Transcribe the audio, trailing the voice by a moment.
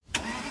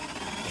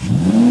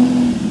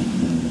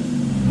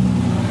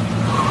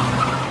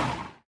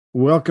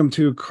Welcome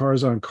to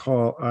Cars on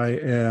Call. I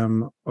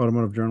am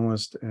automotive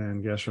journalist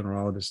and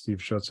gastroenterologist Steve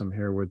Schutz. I'm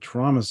here with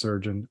trauma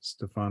surgeon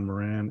Stephan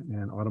Moran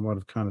and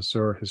automotive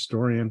connoisseur,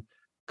 historian,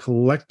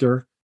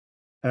 collector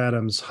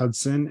Adams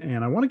Hudson.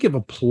 And I want to give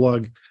a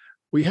plug.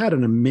 We had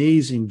an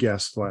amazing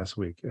guest last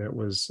week. It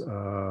was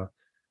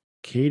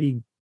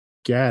Katie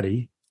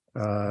Gaddy,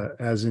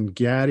 as in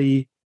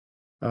Gaddy,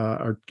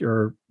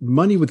 or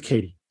Money with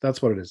Katie.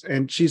 That's what it is.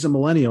 And she's a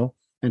millennial,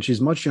 and she's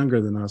much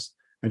younger than us.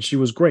 And she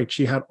was great.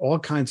 She had all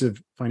kinds of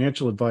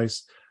financial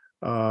advice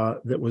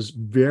that was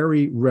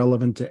very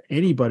relevant to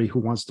anybody who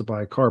wants to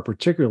buy a car,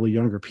 particularly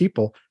younger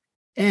people.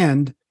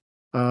 And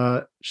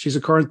she's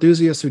a car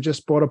enthusiast who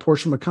just bought a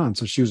Porsche Macan.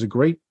 So she was a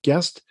great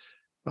guest.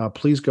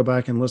 Please go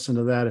back and listen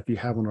to that if you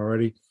haven't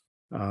already.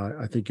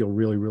 I think you'll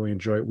really, really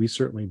enjoy it. We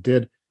certainly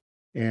did.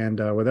 And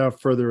without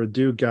further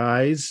ado,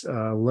 guys,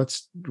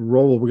 let's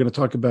roll. We're going to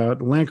talk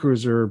about Land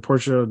Cruiser,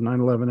 Porsche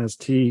 911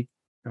 ST,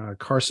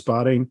 car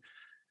spotting,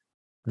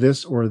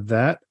 this or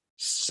that,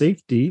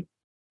 safety,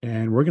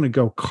 and we're going to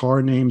go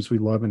car names we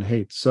love and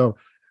hate. So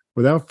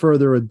without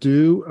further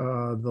ado,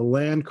 the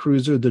Land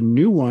Cruiser, the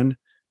new one,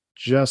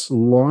 just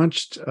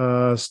launched.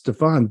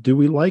 Stephan, do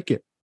we like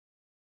it?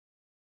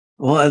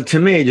 Well, to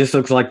me, it just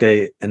looks like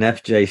an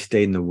FJ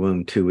stayed in the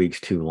womb 2 weeks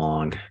too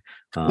long.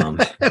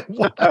 What?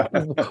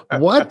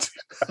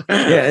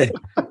 Yeah,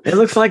 it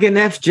looks like an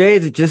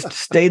FJ that just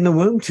stayed in the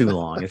womb too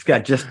long. It's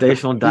got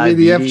gestational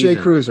diabetes. The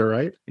FJ Cruiser,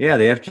 right? Yeah,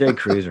 the FJ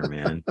Cruiser,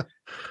 man.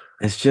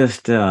 It's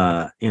just,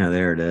 there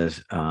it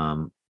is.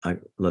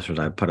 Listeners,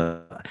 I put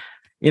I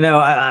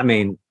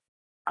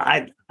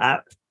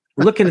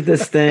looking at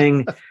this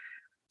thing.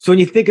 So when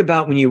you think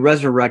about when you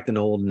resurrect an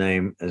old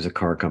name as a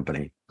car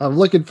company, I'm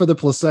looking for the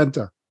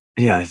placenta.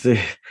 Yeah,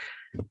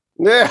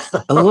 yeah,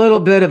 a little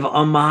bit of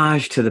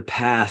homage to the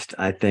past.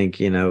 I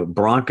think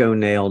Bronco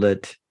nailed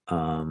it,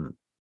 and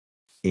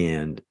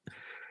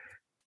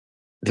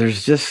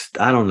there's just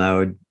I don't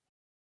know.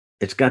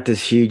 It's got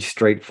this huge,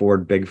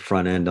 straightforward, big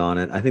front end on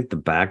it. I think the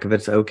back of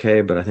it's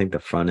okay, but I think the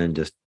front end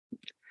just,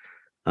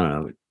 I don't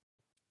know.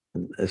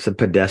 It's a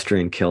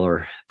pedestrian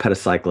killer,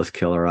 petacyclist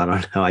killer. I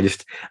don't know.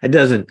 It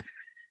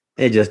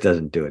just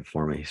doesn't do it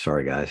for me.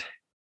 Sorry, guys.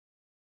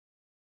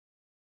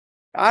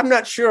 I'm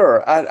not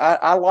sure.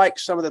 I like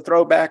some of the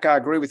throwback. I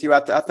agree with you.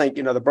 I think,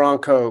 the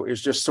Bronco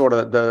is just sort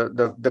of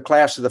the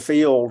class of the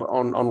field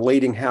on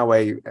leading how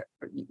a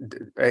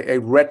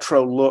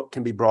retro look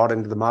can be brought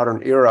into the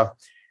modern era.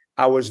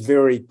 I was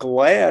very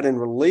glad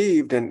and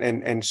relieved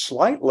and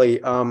slightly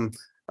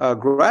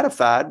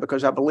gratified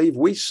because I believe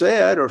we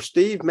said, or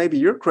Steve, maybe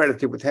you're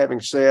credited with having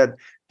said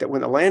that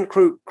when the Land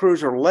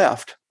Cruiser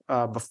left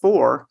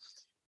before,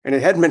 and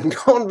it hadn't been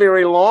gone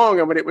very long.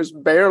 I mean, it was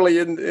barely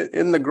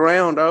in the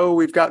ground. Oh,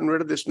 we've gotten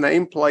rid of this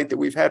nameplate that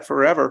we've had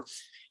forever.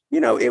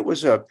 It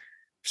was a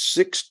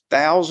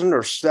 6,000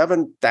 or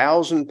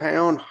 7,000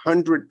 pound,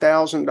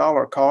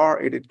 $100,000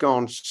 car. It had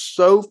gone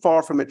so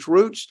far from its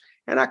roots.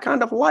 And I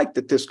kind of like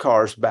that this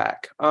car's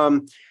back. I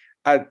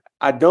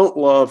don't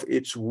love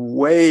its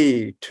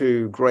way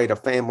too great a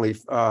family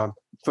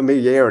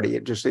familiarity.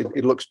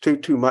 It looks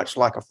too much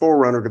like a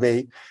 4Runner to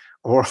me,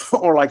 or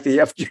like the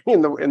FJ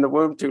in the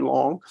womb too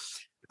long.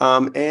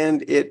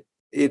 And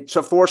it's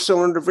a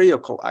 4-cylinder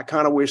vehicle. I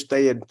kind of wish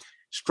they had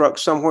struck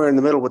somewhere in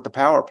the middle with the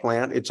power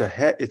plant. It's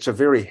a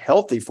very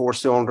healthy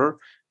 4-cylinder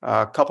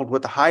coupled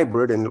with the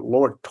hybrid, and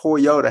Lord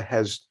Toyota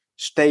has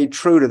stayed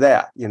true to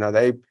that.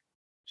 They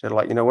said,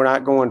 we're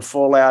not going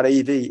full out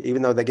EV,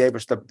 even though they gave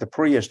us the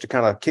Prius to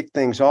kind of kick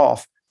things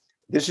off.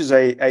 This is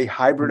a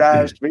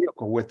hybridized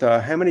vehicle with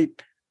how many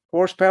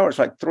horsepower? It's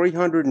like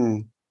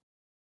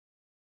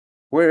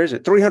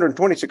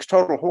 326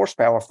 total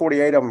horsepower,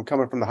 48 of them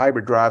coming from the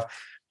hybrid drive.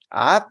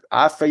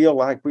 I feel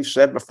like we've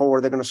said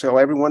before, they're going to sell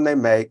every one they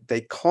make. They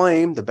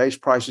claim the base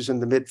price is in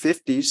the mid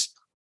 50s.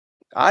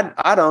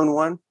 I'd own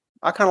one.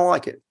 I kind of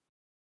like it.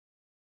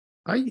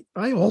 I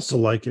also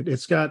like it.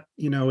 It's got,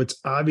 it's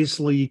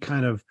obviously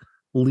kind of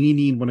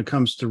leaning when it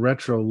comes to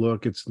retro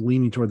look. It's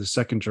leaning toward the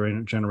second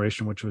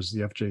generation, which was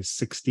the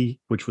FJ60,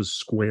 which was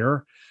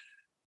square.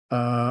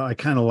 I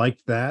kind of like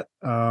that.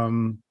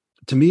 To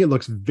me, it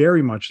looks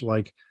very much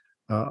like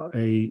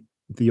the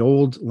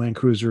old Land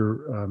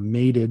Cruiser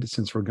mated,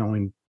 since we're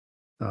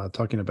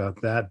talking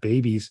about that,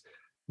 babies,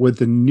 with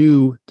the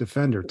new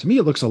Defender. To me,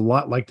 it looks a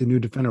lot like the new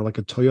Defender, like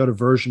a Toyota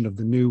version of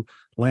the new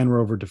Land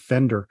Rover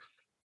Defender.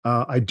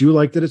 I do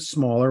like that it's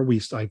smaller.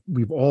 We've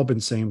all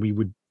been saying we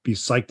would be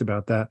psyched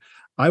about that.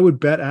 I would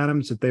bet,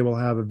 Adams, that they will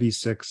have a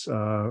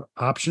V6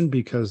 option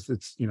because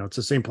it's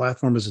the same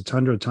platform as a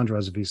Tundra. Tundra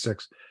has a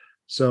V6.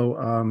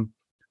 So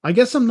I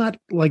guess I'm not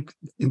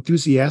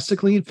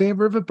enthusiastically in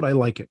favor of it, but I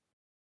like it.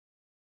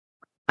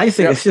 I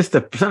think it's just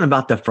something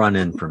about the front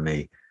end for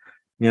me.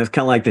 It's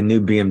kind of like the new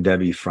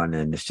BMW front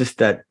end. It's just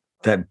that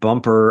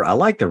bumper. I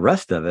like the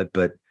rest of it,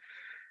 but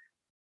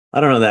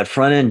I don't know. That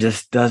front end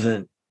just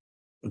doesn't.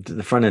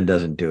 The front end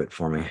doesn't do it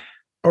for me.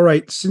 All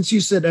right. Since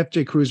you said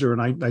FJ Cruiser,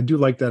 and I do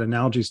like that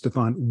analogy,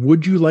 Stephan,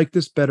 would you like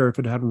this better if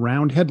it had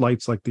round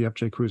headlights like the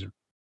FJ Cruiser?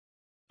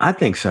 I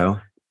think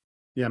so.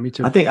 Yeah, me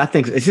too. I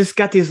think it's just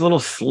got these little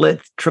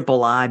slit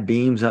triple eye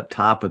beams up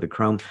top with the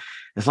chrome.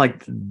 It's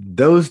like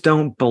those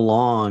don't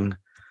belong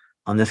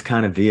on this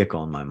kind of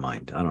vehicle in my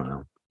mind. I don't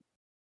know.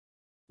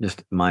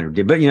 Just minor,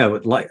 but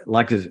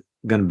like is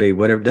going to be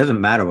whatever. It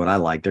doesn't matter what I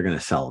like. They're going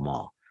to sell them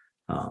all.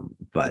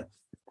 But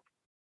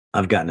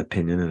I've got an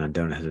opinion, and I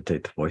don't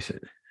hesitate to voice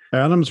it.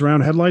 Adams,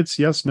 round headlights?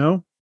 Yes,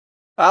 no?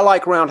 I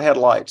like round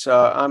headlights.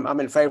 I'm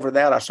in favor of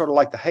that. I sort of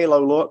like the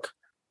halo look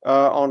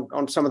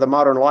on some of the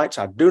modern lights.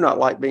 I do not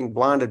like being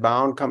blinded by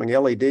oncoming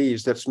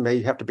LEDs. That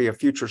may have to be a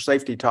future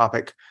safety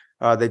topic.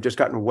 They've just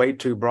gotten way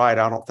too bright.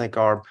 I don't think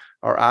our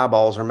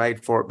eyeballs are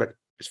made for it. But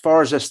as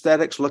far as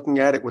aesthetics, looking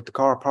at it with the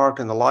car parked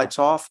and the lights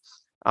off,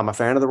 I'm a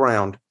fan of the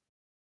round.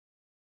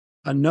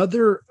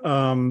 Another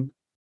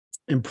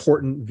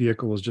important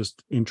vehicle was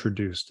just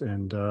introduced,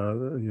 and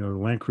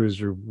Land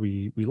Cruiser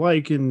we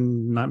like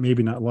and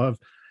maybe not love.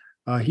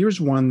 Here's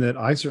one that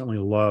I certainly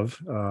love.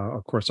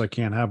 Of course, I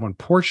can't have one.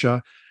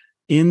 Porsche,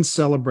 in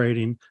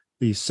celebrating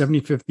the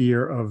 75th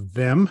year of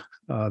them.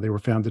 They were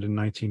founded in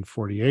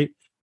 1948,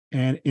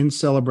 and in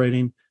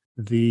celebrating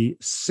the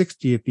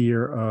 60th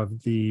year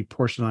of the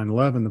Porsche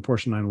 911. The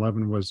Porsche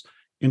 911 was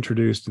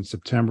introduced in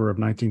September of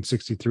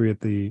 1963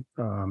 at the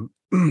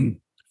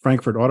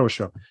Frankfurt Auto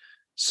Show.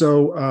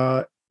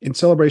 So in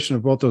celebration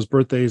of both those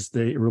birthdays,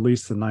 they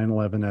released the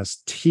 911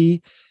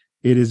 ST.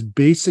 It is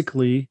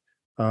basically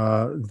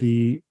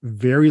the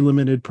very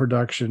limited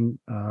production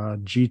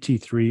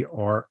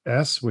GT3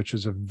 RS, which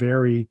is a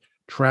very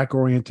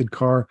track-oriented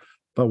car,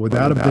 but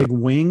without a big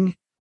wing.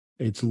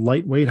 It's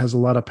lightweight, has a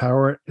lot of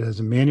power. It has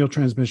a manual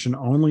transmission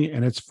only,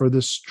 and it's for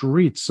the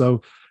streets.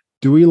 So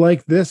do we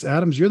like this?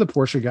 Adams, you're the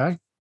Porsche guy.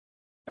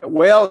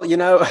 Well,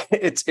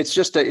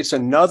 it's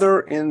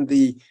another in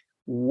the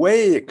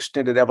way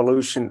extended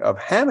evolution of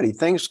how many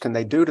things can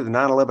they do to the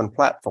 911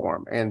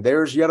 platform. And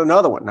there's yet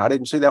another one. I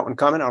didn't see that one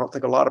coming. I don't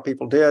think a lot of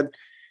people did,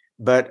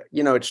 but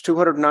it's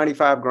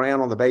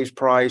 $295,000 on the base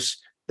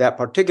price. That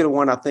particular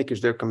one, I think,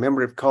 is their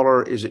commemorative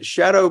color. Is it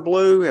shadow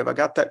blue? Have I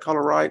got that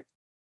color right?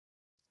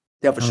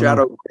 They have a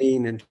shadow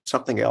green and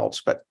something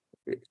else, but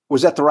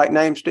was that the right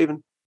name,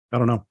 Stephen? I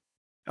don't know.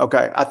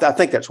 Okay. I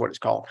think that's what it's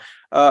called.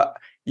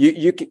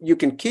 You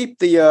can keep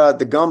the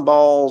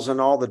gumballs and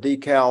all the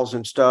decals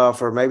and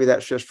stuff, or maybe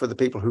that's just for the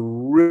people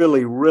who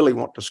really, really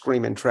want to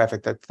scream in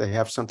traffic that they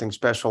have something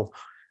special.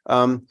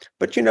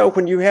 But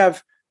when you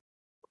have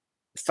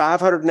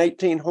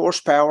 518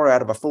 horsepower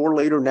out of a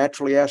 4-liter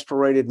naturally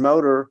aspirated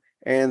motor,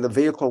 and the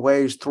vehicle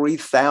weighs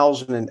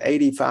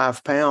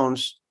 3,085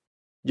 pounds,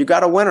 you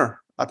got a winner.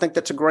 I think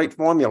that's a great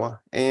formula.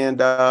 And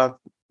I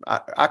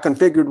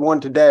configured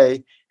one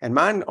today, and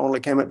mine only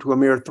came up to a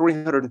mere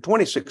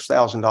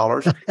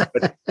 $326,000.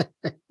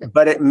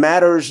 But it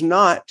matters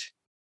not,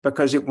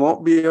 because it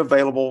won't be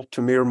available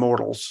to mere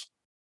mortals.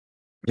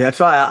 Yeah, that's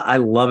why I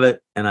love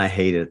it and I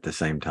hate it at the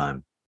same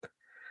time.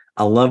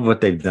 I love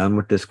what they've done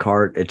with this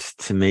car.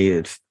 To me,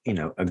 it's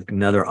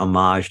another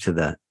homage to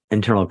the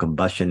internal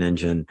combustion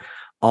engine,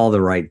 all the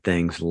right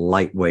things,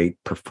 lightweight,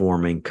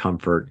 performing,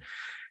 comfort.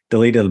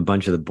 Deleted a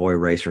bunch of the boy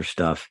racer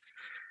stuff,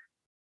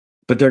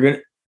 but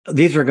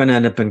these are gonna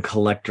end up in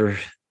collections.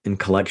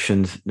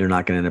 They're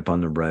not gonna end up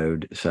on the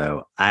road.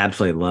 So I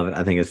absolutely love it.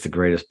 I think it's the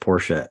greatest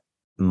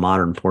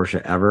modern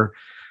Porsche ever.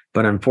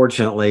 But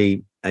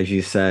unfortunately, as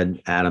you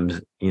said,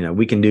 Adams,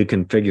 we can do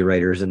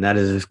configurators, and that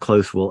is as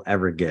close we'll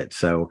ever get.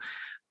 So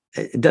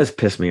it does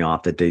piss me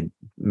off that they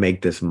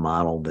make this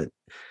model that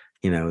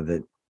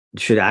that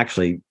should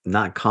actually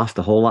not cost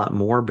a whole lot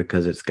more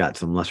because it's got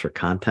some lesser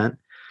content.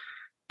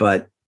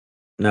 But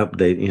nope,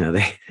 they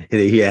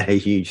had a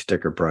huge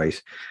sticker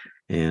price,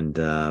 but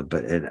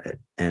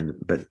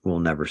we'll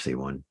never see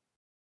one.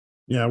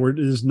 Yeah,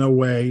 there's no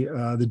way.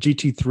 The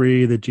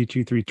GT3, the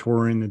GT3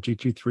 Touring, the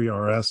GT3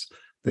 RS,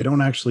 they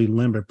don't actually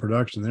limit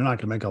production. They're not going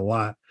to make a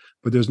lot,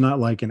 but there's not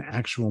like an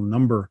actual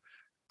number.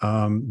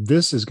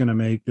 This is going to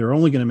make. They're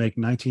only going to make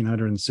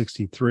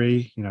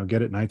 1,963. Get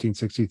it,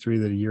 1963,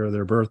 the year of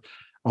their birth.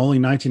 Only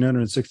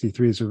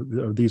 1,963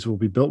 of these will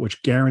be built,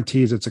 which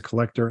guarantees it's a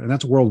collector, and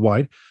that's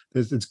worldwide.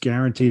 It's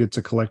guaranteed it's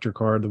a collector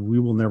car. That we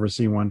will never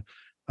see one.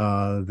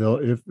 To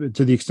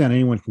the extent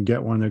anyone can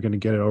get one, they're going to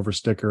get it over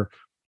sticker.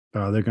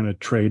 They're going to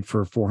trade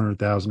for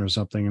 400,000 or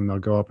something, and they'll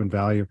go up in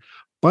value.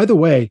 By the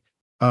way,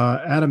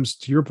 Adams,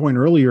 to your point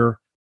earlier,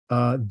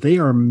 they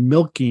are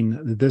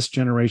milking this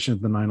generation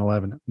of the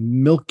 911,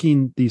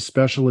 milking these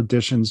special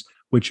editions,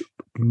 which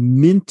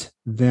mint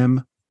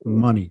them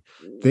money.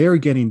 They are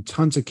getting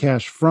tons of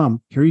cash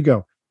from, here you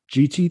go,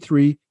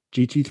 GT3,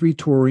 GT3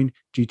 Touring,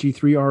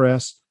 GT3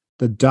 RS,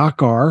 the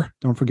Dakar,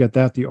 don't forget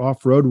that, the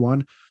off-road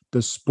one,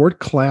 the Sport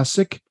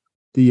Classic,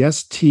 the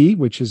ST,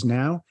 which is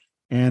now,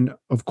 and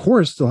of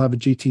course, they'll have a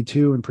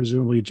GT2 and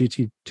presumably a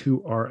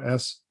GT2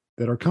 RS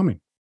that are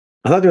coming.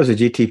 I thought there was a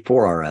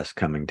GT4 RS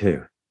coming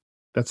too.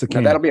 That's the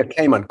Cayman. That'll be a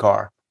Cayman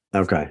car.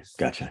 Okay,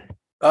 gotcha.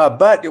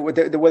 But there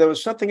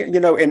was something,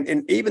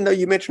 and even though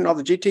you mentioned all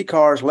the GT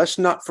cars, let's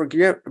not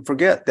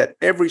forget that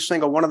every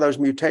single one of those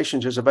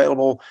mutations is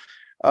available,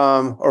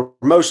 or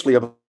mostly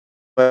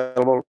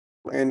available.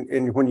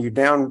 And when you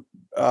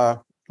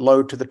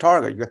load to the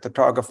Targa. You got the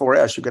Targa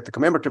 4S. You got the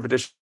commemorative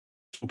edition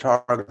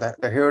Targa,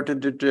 the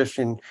Heritage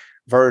Edition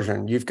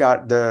version. You've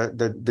got the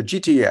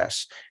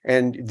GTS,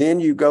 and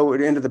then you go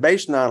into the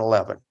base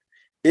 911.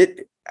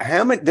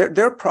 How many?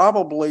 There are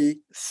probably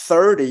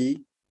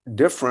 30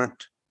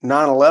 different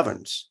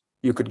 911s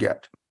you could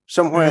get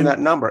somewhere in that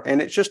number,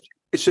 and it's just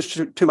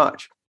too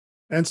much.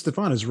 And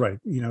Stephan is right.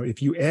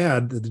 If you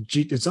add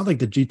it's not like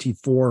the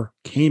GT4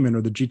 Cayman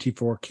or the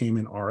GT4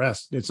 Cayman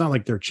RS. It's not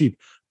like they're cheap.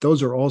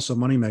 Those are also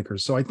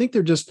moneymakers. So I think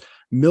they're just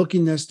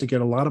milking this to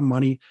get a lot of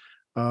money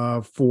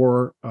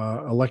for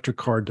electric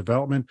car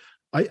development.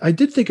 I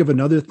did think of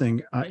another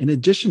thing. In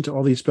addition to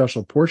all these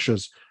special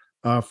Porsches,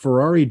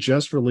 Ferrari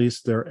just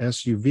released their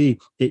SUV.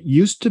 It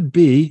used to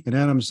be, and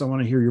Adams, I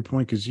want to hear your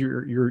point because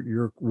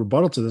your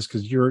rebuttal to this,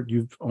 because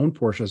you've owned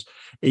Porsches.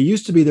 It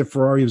used to be that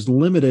Ferrari was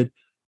limited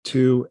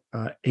to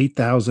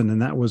 8,000,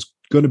 and that was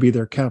going to be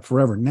their cap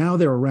forever. Now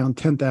they're around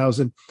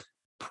 10,000,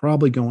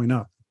 probably going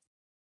up.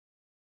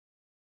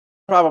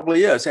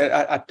 Probably is.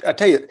 I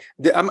tell you,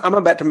 I'm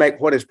about to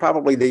make what is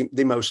probably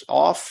the most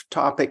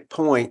off-topic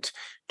point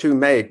to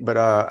make, but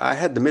I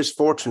had the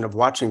misfortune of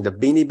watching the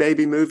Beanie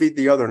Baby movie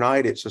the other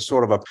night. It's a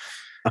sort of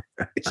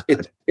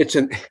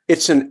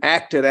it's an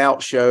acted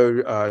out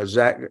show.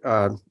 Zach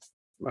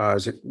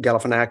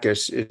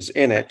Galifianakis is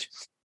in it,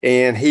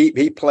 and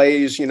he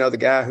plays the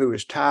guy who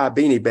is Ty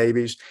Beanie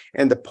Babies.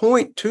 And the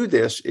point to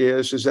this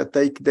is that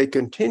they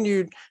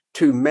continued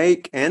to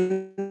make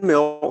and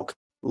milk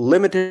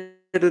limited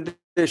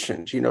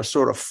editions,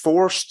 sort of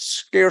forced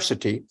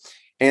scarcity,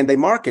 and they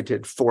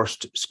marketed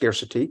forced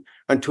scarcity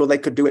until they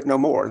could do it no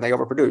more, and they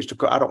overproduced.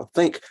 I don't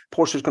think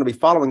Porsche is going to be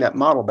following that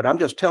model, but I'm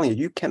just telling you,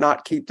 you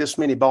cannot keep this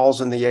many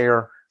balls in the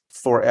air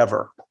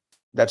forever.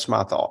 That's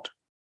my thought.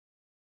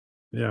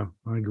 Yeah,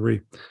 I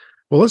agree.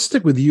 Well, let's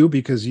stick with you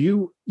because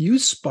you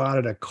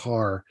spotted a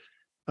car.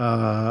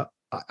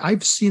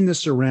 I've seen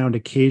this around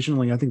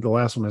occasionally. I think the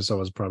last one I saw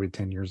was probably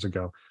 10 years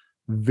ago.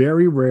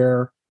 Very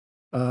rare.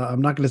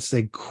 I'm not going to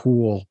say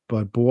cool,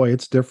 but boy,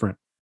 it's different.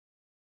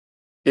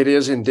 It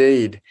is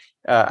indeed.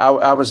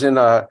 I was in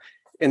the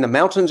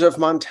mountains of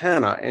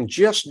Montana, and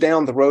just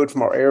down the road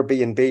from our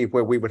Airbnb,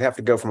 where we would have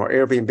to go from our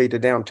Airbnb to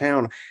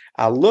downtown,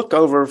 I look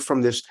over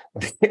from this.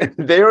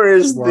 There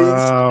is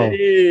the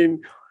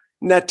scene.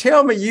 Now,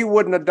 tell me you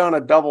wouldn't have done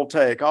a double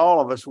take.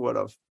 All of us would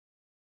have.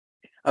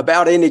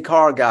 About any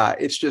car guy.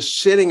 It's just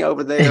sitting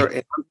over there.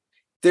 And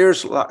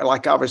there's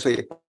like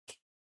obviously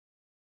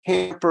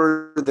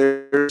camper,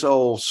 there's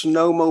old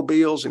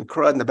snowmobiles and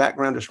crud in the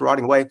background just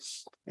rotting away.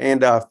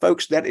 And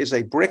folks, that is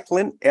a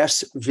Bricklin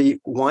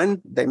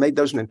SV1. They made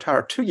those an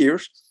entire 2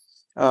 years.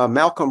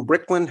 Malcolm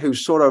Bricklin, who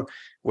sort of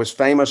was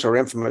famous or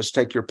infamous,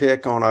 take your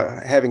pick, on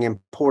having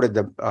imported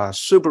the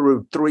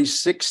Subaru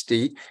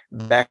 360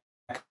 back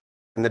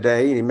in the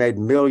day, and he made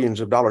millions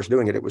of dollars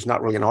doing it. It was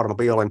not really an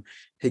automobile, and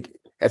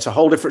it's a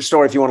whole different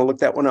story if you want to look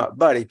that one up.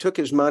 But he took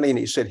his money and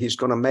he said he's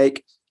going to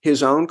make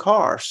his own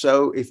car.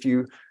 So if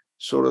you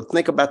sort of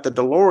think about the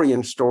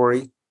DeLorean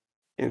story,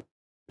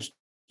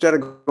 instead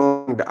of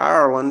going to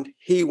Ireland,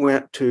 he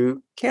went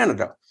to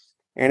Canada.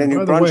 And in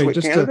New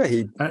Brunswick,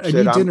 Canada, I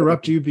need to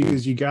interrupt you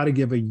because you got to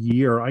give a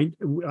year. I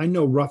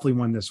know roughly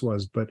when this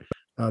was, but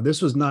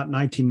this was not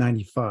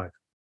 1995.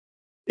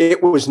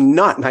 It was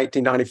not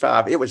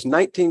 1995. It was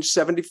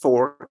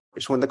 1974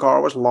 is when the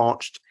car was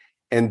launched.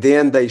 And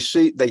then they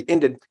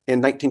ended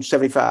in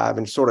 1975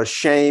 in sort of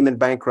shame and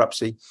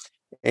bankruptcy.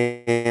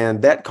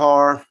 And that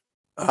car,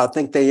 I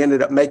think they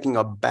ended up making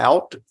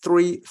about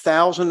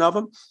 3,000 of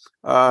them.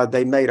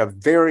 They made a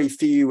very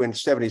few in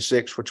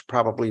 76, which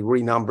probably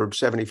renumbered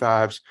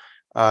 75s.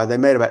 They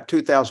made about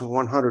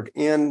 2,100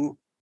 in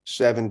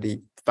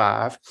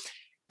 75.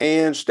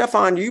 And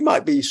Stephan, you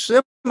might be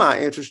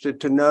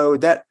semi-interested to know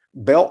that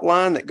belt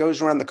line that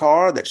goes around the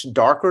car that's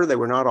darker. They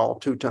were not all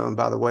two-tone,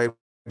 by the way,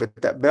 but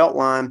that belt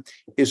line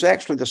is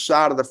actually the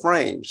side of the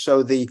frame.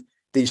 So the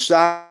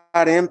side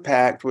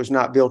impact was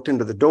not built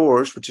into the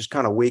doors, which is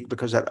kind of weak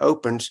because that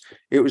opens.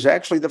 It was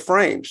actually the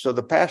frame. So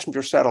the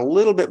passenger sat a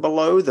little bit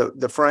below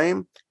the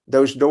frame.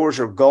 Those doors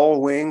are gull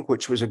wing,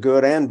 which was a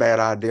good and bad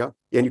idea.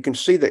 And you can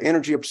see the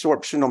energy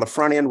absorption on the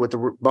front end with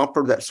the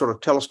bumper that sort of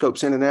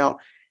telescopes in and out.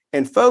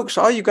 And folks,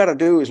 all you got to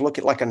do is look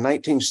at like a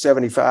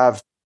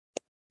 1975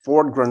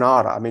 Ford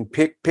Granada. I mean,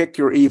 pick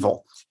your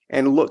evil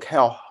and look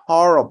how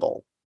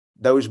horrible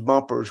those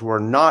bumpers were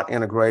not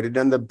integrated.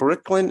 And the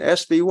Bricklin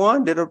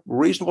SV1 did a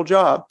reasonable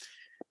job.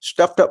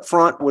 Stuffed up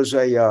front was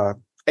a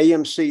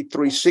AMC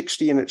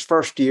 360 in its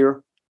first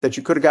year that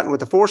you could have gotten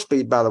with a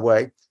 4-speed, by the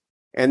way.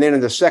 And then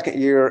in the second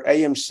year,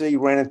 AMC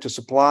ran into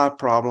supply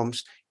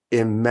problems.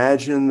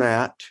 Imagine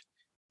that.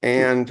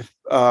 And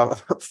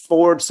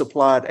Ford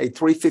supplied a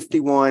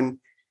 351.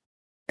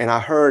 And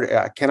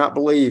I cannot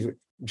believe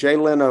Jay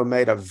Leno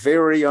made a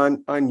very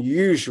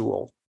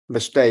unusual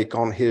mistake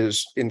on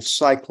his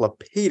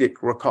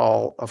encyclopedic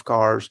recall of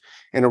cars.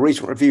 In a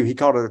recent review, he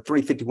called it a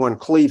 351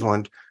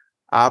 Cleveland.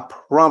 I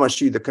promise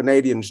you, the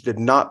Canadians did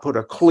not put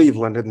a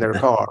Cleveland in their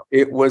car.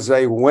 It was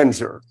a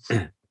Windsor,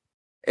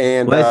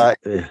 and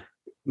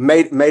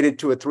made it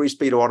to a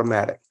 3-speed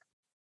automatic.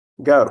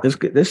 Go.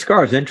 This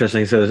car is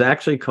interesting. So it's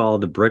actually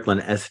called the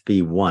Bricklin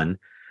SV1,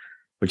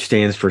 which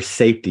stands for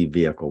Safety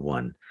Vehicle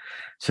One.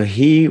 So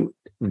he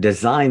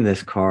designed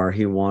this car.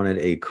 He wanted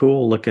a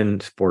cool looking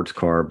sports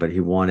car, but he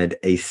wanted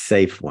a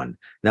safe one.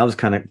 That was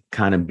kind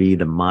of be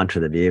the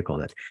mantra of the vehicle,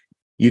 that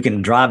you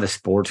can drive a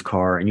sports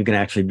car and you can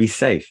actually be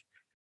safe.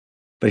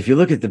 But if you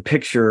look at the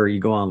picture, you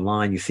go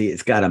online, you see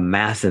it's got a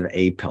massive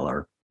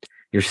A-pillar.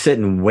 You're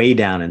sitting way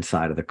down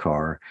inside of the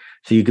car,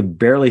 so you could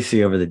barely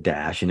see over the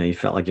dash. You know, you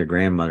felt like your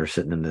grandmother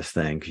sitting in this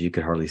thing because you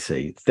could hardly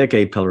see. Thick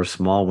A-pillar,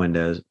 small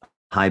windows,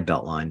 high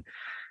belt line.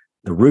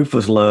 The roof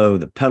was low.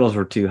 The pedals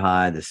were too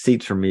high. The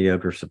seats were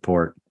mediocre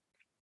support.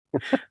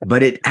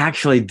 But it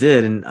actually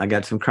did, and I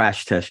got some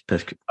crash test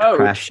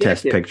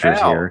pictures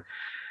here.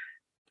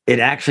 It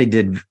actually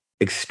did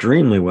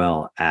extremely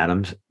well,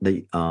 Adams.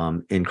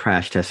 In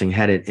crash testing,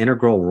 had an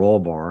integral roll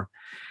bar.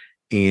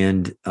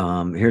 And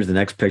here's the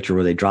next picture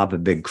where they drop a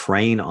big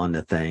crane on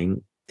the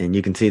thing, and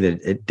you can see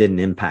that it didn't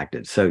impact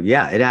it. So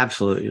yeah, it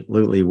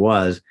absolutely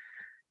was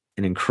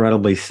an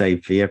incredibly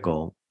safe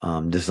vehicle,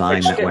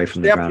 designed that way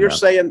from the ground up.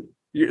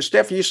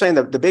 Steph, you're saying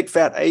the big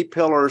fat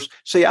A-pillars.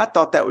 See, I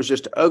thought that was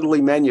just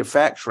ugly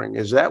manufacturing.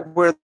 Is that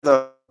where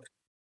those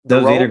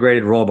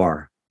integrated roll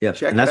bar?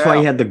 Yes, and that's why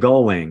you had the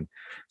gull wing.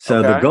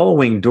 So the gull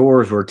wing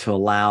doors were to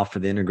allow for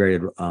the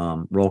integrated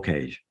roll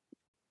cage.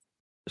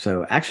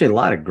 So actually a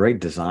lot of great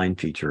design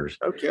features.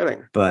 No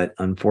kidding. But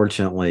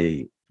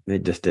unfortunately,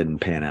 it just didn't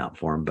pan out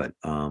for him. But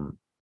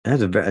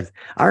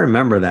I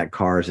remember that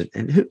car.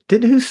 And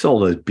who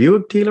sold those?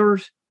 Buick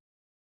dealers?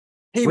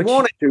 He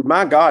wanted to.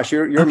 My gosh,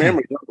 your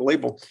memory is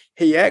unbelievable.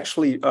 He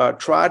actually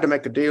tried to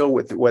make a deal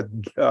with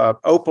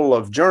Opel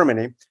of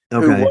Germany,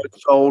 who was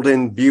sold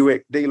in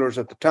Buick dealers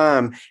at the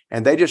time,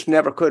 and they just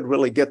never could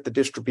really get the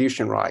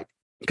distribution right.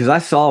 Because I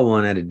saw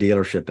one at a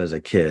dealership as a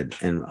kid,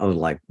 and I was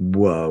like,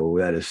 "Whoa,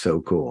 that is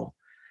so cool!"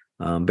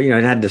 But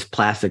it had this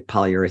plastic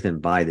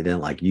polyurethane body that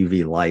didn't like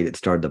UV light. It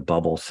started to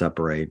bubble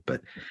separate,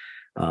 but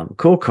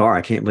cool car.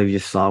 I can't believe you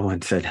saw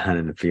one set down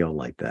in the field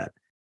like that.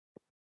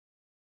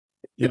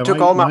 It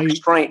took all my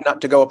restraint not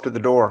to go up to the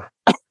door.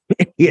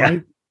 Yeah.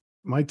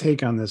 My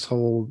take on this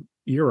whole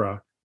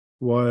era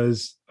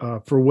was,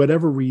 for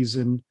whatever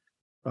reason,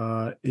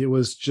 it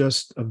was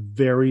just a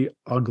very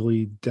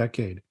ugly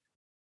decade.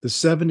 The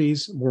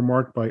 70s were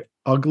marked by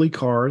ugly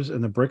cars,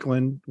 and the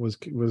Bricklin was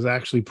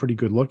actually pretty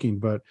good looking.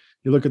 But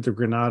you look at the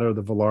Granada,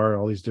 the Velar,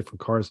 all these different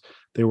cars,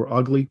 they were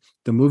ugly.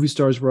 The movie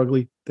stars were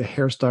ugly. The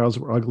hairstyles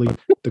were ugly.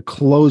 The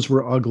clothes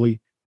were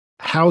ugly.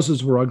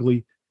 Houses were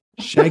ugly.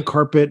 Shag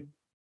carpet.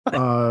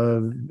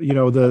 The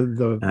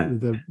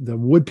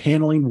wood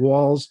paneling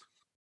walls,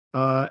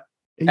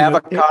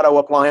 avocado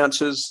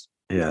appliances.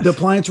 Yeah, Yes. The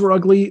appliances were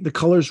ugly. The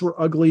colors were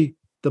ugly.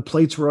 The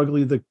plates were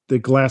ugly. The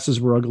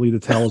glasses were ugly. The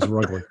towels were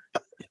ugly.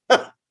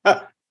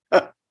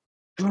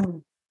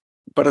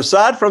 But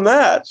aside from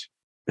that,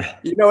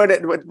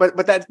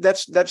 but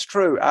that's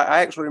true.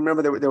 I actually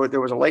remember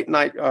there was a late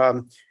night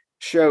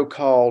show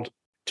called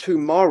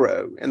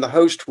Tomorrow, and the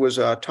host was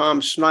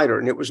Tom Snyder,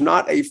 and it was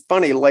not a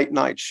funny late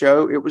night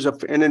show. It was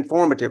an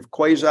informative,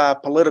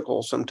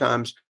 quasi-political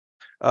sometimes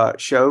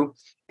show,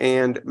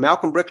 and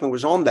Malcolm Bricklin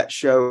was on that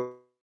show.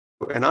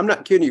 And I'm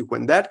not kidding you,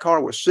 when that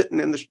car was sitting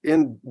in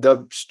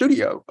the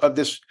studio of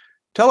this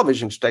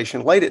television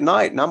station late at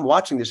night, and I'm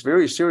watching this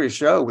very serious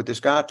show with this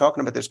guy talking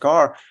about this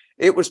car,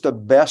 it was the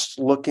best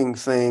looking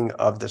thing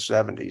of the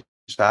 70s.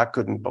 I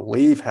couldn't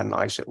believe how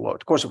nice it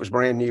looked. Of course, it was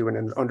brand new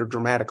and under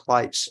dramatic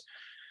lights.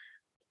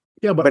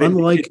 Yeah, but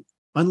unlike,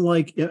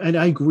 and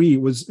I agree,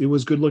 it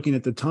was good looking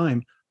at the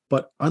time.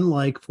 But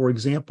unlike, for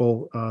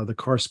example, the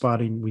car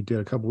spotting we did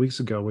a couple weeks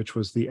ago, which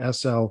was the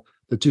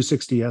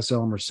 260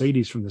 SL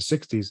Mercedes from the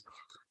 60s,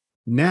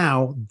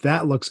 now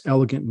that looks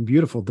elegant and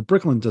beautiful. The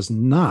Bricklin does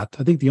not.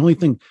 I think the only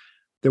thing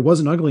that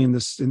wasn't ugly in the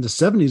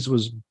 70s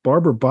was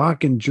Barbara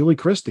Bach and Julie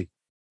Christie.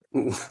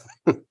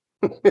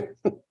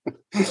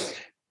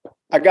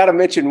 I got to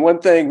mention one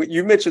thing.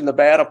 You mentioned the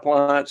bad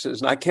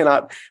appliances,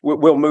 and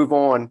we'll move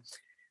on.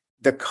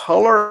 The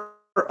color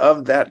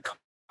of that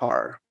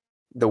car,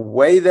 the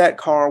way that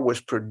car was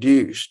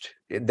produced,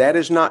 that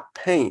is not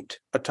paint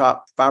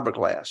atop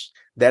fiberglass.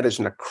 That is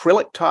an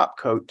acrylic top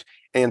coat.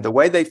 And the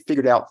way they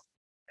figured out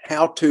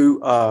how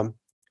to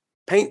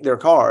paint their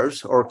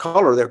cars or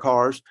color their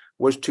cars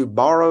was to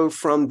borrow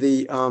from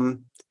the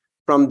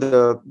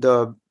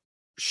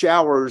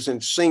showers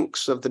and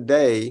sinks of the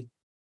day.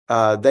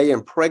 They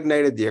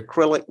impregnated the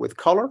acrylic with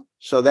color,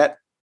 so that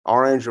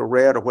orange or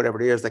red or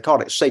whatever it is, they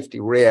called it safety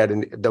red,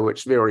 and though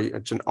it's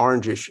an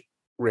orangish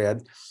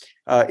red,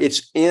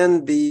 it's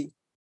in the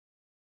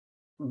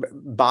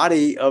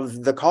body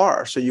of the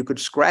car, so you could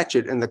scratch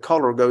it and the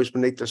color goes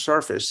beneath the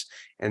surface.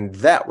 And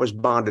that was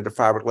bonded to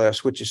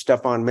fiberglass, which, as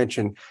Stephan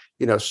mentioned,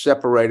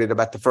 separated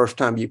about the first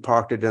time you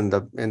parked it in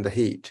the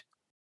heat.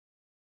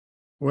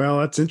 Well,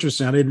 that's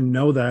interesting. I didn't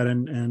know that.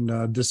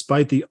 And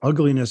despite the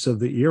ugliness of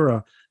the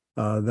era,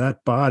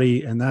 that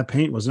body and that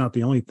paint was not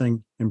the only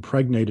thing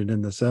impregnated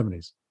in the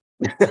 70s.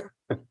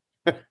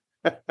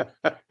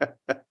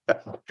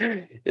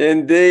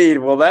 Indeed.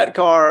 Well, that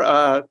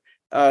car,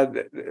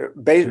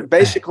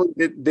 basically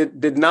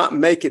did not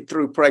make it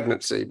through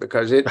pregnancy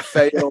because it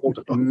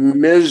failed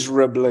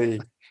miserably.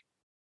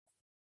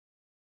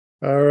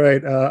 All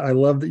right. I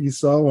love that you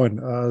saw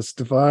one.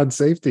 Stephan,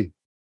 safety.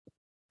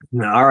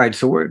 All right.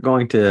 So we're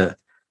going to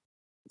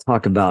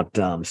talk about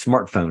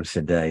smartphones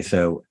today.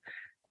 So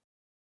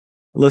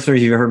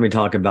listeners, you've heard me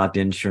talk about the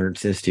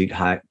Insurance Institute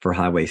for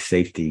Highway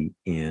Safety,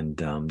 and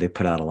they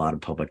put out a lot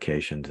of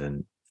publications,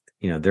 and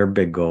their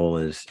big goal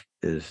is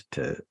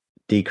to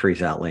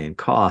decrease outlay and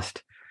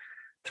cost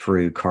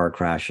through car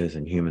crashes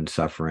and human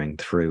suffering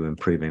through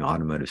improving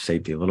automotive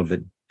safety. A little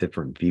bit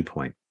different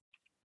viewpoint.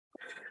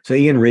 So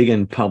Ian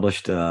Regan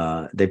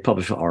they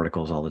publish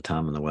articles all the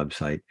time on the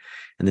website,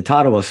 and the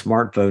title was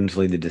 "Smartphones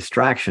Lead to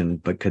Distraction,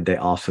 but could they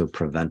also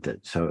prevent it?"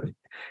 So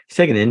he's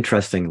taking an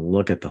interesting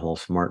look at the whole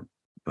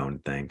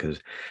smartphone thing, because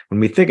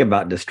when we think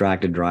about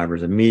distracted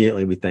drivers,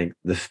 immediately we think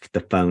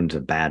the phone's a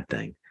bad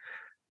thing.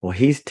 Well,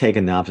 he's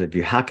taken the opposite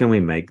view. How can we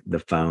make the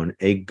phone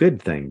a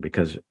good thing?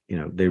 Because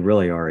they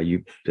really are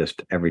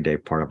just everyday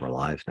part of our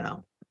lives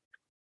now.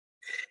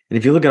 And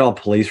if you look at all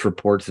police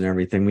reports and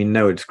everything, we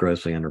know it's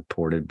grossly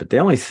underreported, but they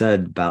only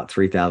said about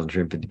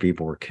 3,350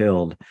 people were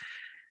killed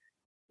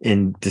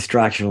in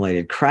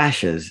distraction-related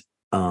crashes,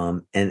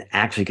 and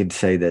actually could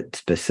say that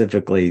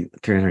specifically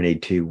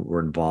 382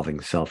 were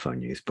involving cell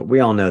phone use. But we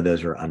all know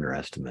those are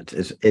underestimates.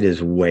 It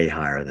is way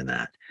higher than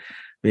that.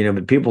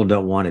 But people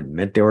don't want to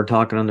admit they were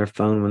talking on their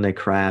phone when they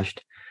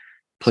crashed.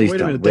 Please so wait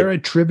don't. a minute. They're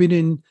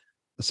attributing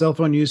cell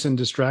phone use and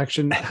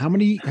distraction. How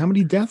many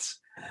deaths?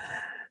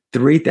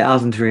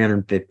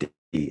 3,350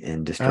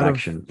 in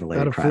distraction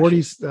related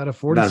crashes. Out of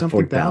 40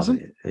 something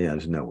thousand? Yeah,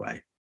 there's no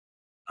way.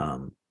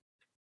 And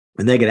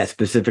they could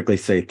specifically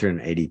say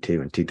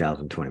 382 in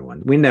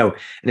 2021. We know,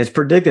 and it's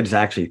predicted it's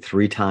actually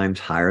 3 times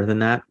higher than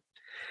that.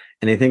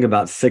 And they think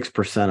about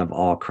 6% of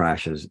all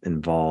crashes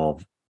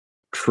involve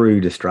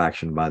true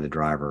distraction by the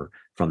driver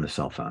from the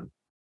cell phone.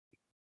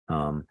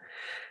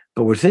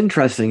 But what's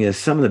interesting is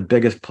some of the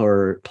biggest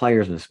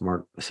players in the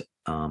smart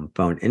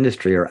phone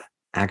industry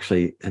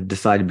have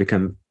decided to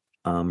become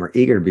are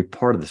eager to be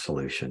part of the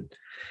solution.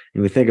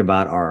 And we think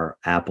about our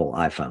Apple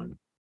iPhone.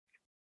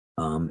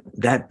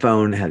 That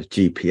phone has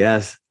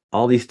GPS,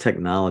 all these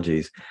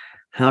technologies.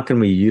 How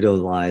can we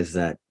utilize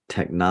that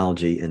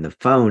technology in the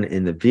phone,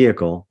 in the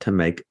vehicle, to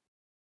make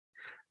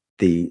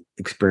the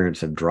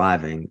experience of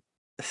driving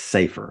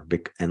safer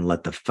and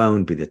let the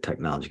phone be the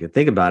technology?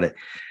 Think about it.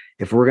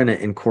 If we're going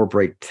to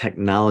incorporate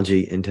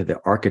technology into the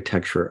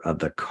architecture of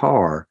the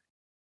car,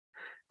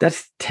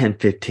 that's 10,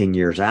 15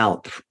 years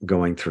out,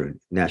 going through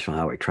National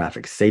Highway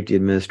Traffic Safety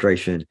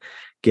Administration,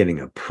 getting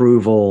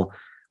approval,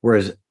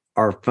 whereas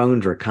our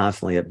phones are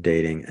constantly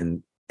updating,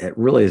 and it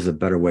really is a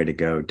better way to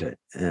go to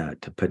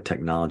put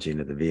technology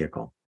into the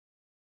vehicle.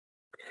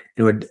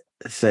 It would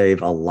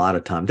save a lot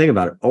of time. Think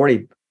about it.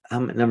 Already,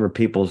 how many number of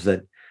people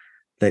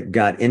that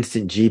got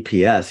instant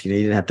GPS? You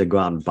didn't have to go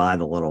out and buy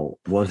the little,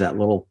 what was that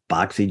little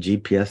boxy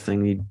GPS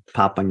thing you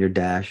pop on your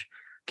dash?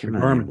 The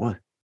Garmin. What?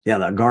 Yeah,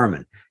 the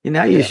Garmin.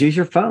 Now you just use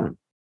your phone,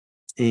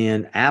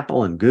 and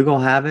Apple and Google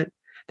have it.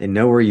 They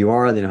know where you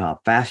are. They know how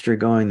fast you're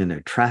going. They know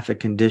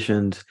traffic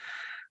conditions.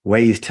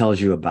 Waze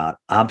tells you about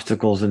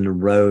obstacles in the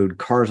road,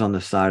 cars on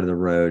the side of the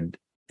road.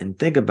 And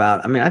think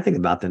about, I think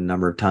about the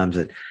number of times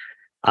that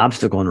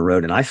obstacle in the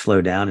road and I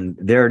slow down and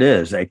there it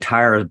is. A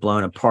tire is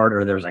blown apart,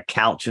 or there's a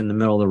couch in the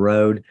middle of the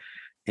road.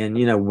 And,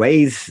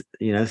 Waze,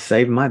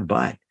 saved my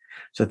butt.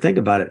 So think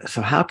about it.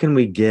 So how can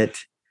we get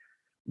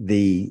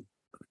the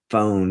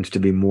phones to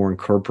be more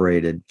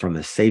incorporated from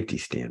a safety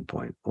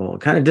standpoint? Well,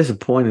 kind of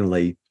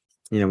disappointingly,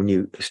 when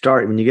you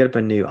get up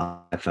a new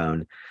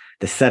iPhone,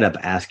 the setup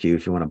asks you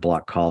if you want to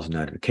block calls and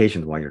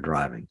notifications while you're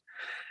driving.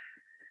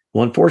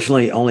 Well,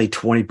 unfortunately, only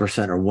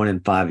 20% or 1 in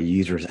 5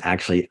 users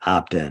actually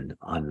opt in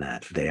on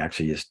that. They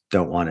actually just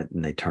don't want it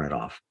and they turn it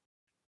off.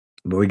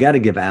 But we got to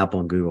give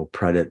Apple and Google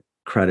credit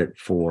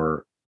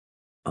for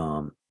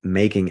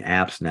making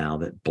apps now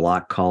that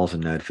block calls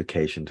and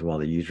notifications while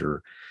the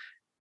user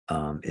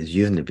is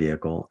using the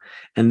vehicle.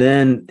 And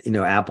then,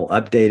 Apple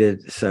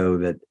updated so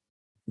that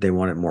they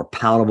want it more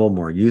palatable,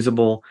 more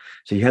usable.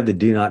 So you have the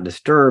do not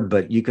disturb,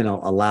 but you can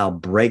allow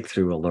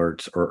breakthrough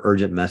alerts or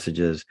urgent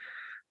messages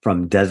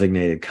from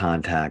designated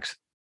contacts.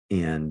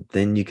 And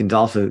then you can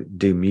also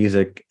do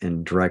music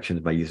and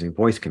directions by using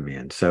voice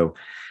commands. So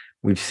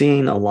we've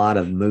seen a lot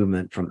of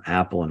movement from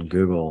Apple and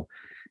Google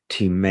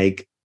to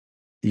make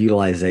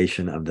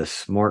utilization of the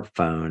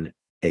smartphone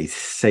a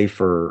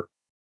safer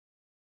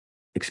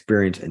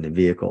experience in the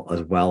vehicle,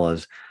 as well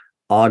as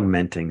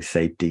augmenting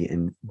safety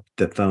and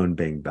the phone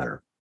being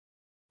better.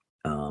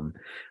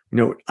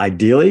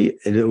 Ideally,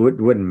 it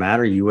wouldn't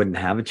matter. You wouldn't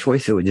have a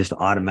choice. It would just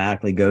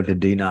automatically go to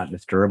do not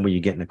disturb when you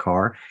get in the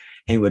car,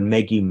 and it would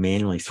make you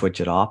manually switch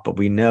it off. But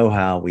we know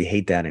how we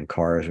hate that in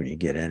cars when you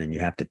get in and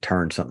you have to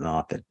turn something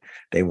off that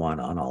they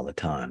want on all the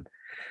time.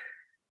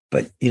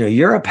 But,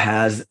 Europe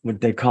has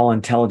what they call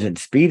intelligent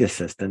speed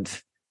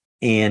assistance,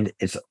 and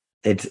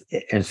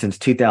and since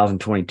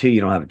 2022,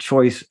 you don't have a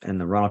choice. And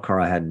the rental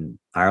car I had in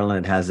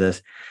Ireland, it has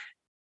this.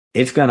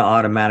 it's going to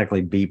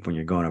automatically beep when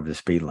you're going over the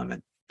speed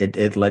limit.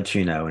 It lets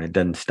you know, and it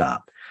doesn't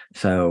stop.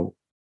 So,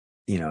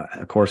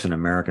 of course, in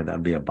America, that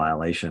would be a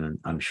violation. And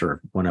I'm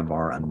sure one of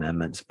our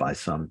amendments by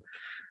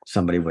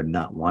somebody would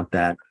not want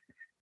that.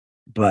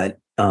 But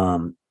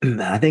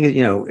I think,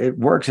 it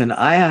works. And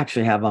I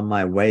actually have on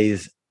my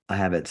Waze, I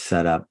have it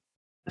set up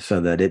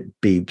so that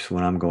it beeps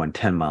when I'm going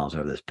 10 miles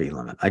over the speed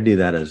limit. I do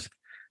that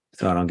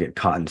so I don't get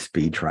caught in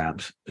speed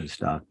traps and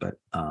stuff. But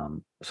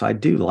so I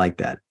do like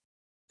that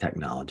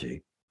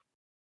technology.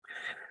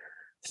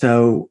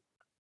 So,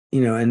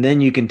 and then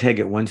you can take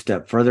it one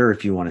step further.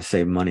 If you want to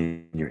save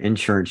money in your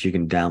insurance, you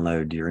can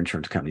download your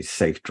insurance company's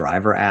Safe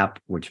Driver app,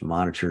 which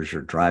monitors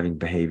your driving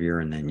behavior,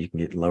 and then you can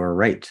get lower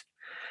rates.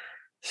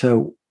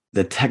 So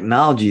the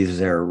technology is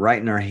there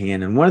right in our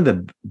hand. And one of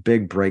the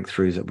big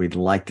breakthroughs that we'd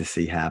like to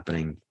see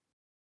happening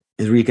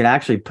is where you could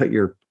actually put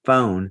your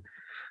phone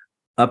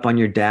up on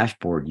your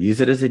dashboard,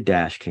 use it as a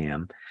dash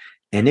cam,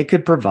 and it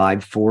could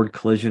provide forward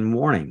collision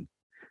warning.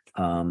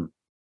 And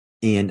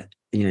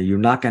you're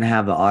not going to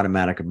have the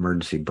automatic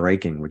emergency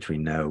braking, which we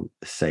know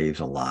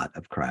saves a lot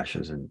of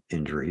crashes and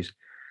injuries.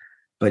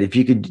 But if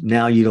you could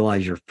now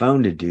utilize your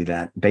phone to do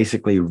that,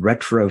 basically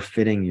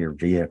retrofitting your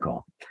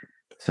vehicle.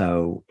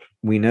 So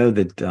we know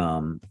that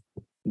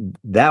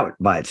that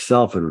by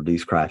itself would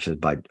reduce crashes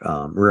by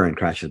rear-end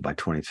crashes by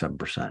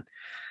 27%.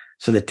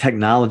 So the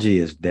technology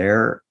is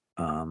there.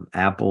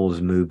 Apple's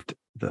moved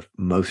the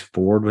most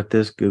forward with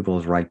this. Google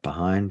is right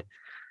behind.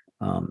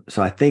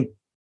 So I think,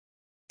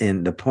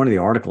 and the point of the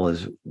article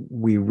is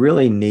we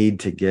really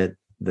need to get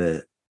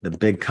the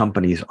big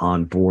companies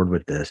on board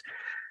with this,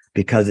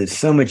 because it's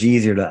so much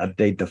easier to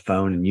update the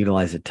phone and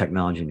utilize the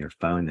technology in your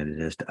phone than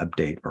it is to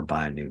update or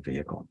buy a new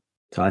vehicle.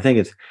 So I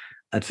think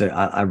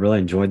I really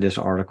enjoyed this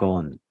article,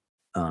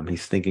 and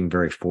he's thinking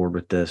very forward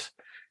with this.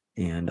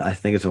 And I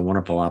think it's a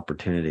wonderful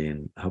opportunity,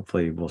 and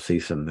hopefully we'll see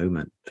some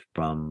movement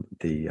from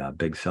the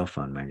big cell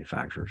phone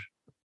manufacturers.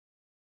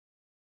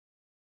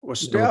 Well,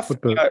 Steph,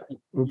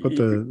 we'll put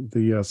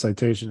the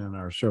citation in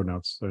our show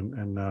notes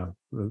and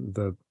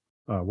the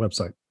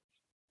website.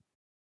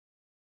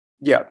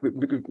 Yeah,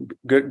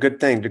 good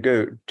thing to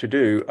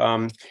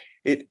do.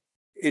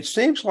 It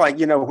seems like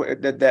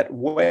that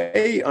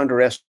way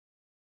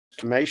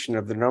underestimation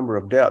of the number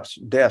of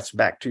deaths.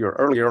 Back to your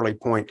early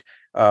point,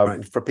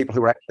 right. For people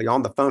who are actually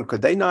on the phone,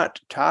 could they not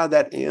tie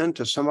that in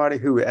to somebody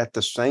who, at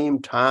the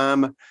same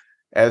time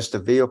as the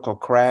vehicle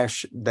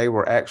crash, they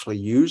were actually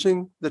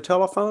using the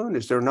telephone?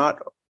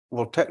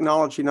 Will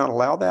technology not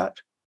allow that?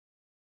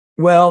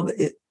 Well,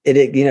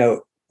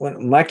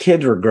 when my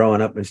kids were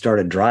growing up and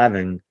started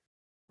driving,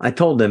 I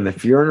told them,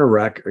 if you're in a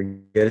wreck or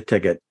get a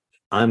ticket,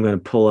 I'm going to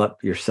pull up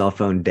your cell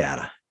phone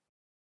data,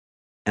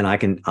 and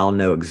I'll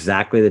know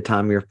exactly the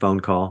time of your phone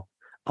call.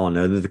 I'll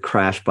know the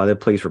crash by the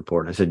police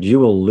report. And I said, you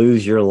will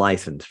lose your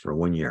license for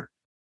 1 year.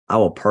 I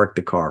will park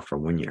the car for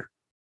 1 year.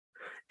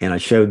 And I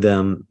showed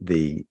them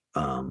the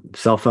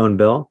cell phone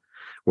bill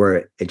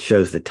where it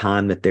shows the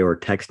time that they were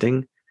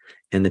texting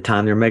and the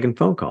time they're making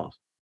phone calls.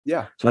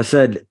 Yeah. So I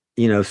said,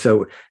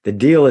 so the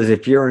deal is,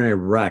 if you're in a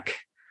wreck,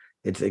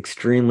 it's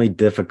extremely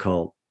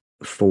difficult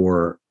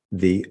for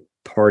the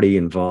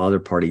other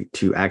party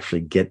to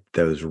actually get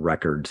those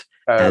records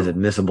as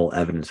admissible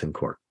evidence in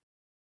court.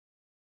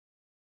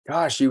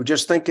 Gosh, you were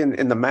just thinking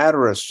in the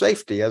matter of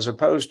safety as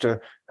opposed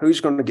to who's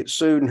going to get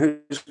sued and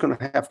who's going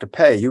to have to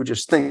pay. You would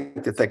just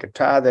think that they could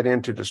tie that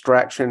into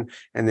distraction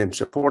and then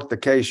support the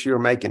case you're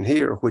making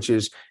here, which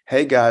is,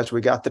 hey, guys, we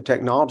got the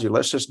technology.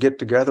 Let's just get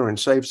together and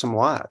save some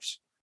lives.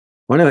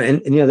 Well, no,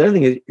 and the other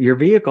thing is, your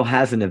vehicle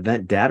has an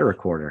event data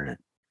recorder in it,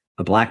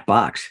 a black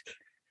box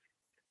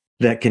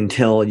that can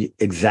tell you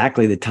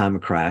exactly the time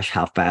of crash,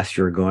 how fast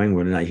you're going,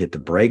 whether or not you hit the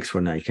brakes,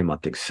 whether or not you came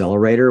up the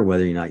accelerator,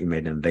 whether or not you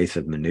made an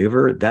invasive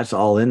maneuver. That's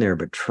all in there.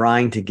 But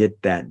trying to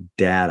get that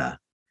data,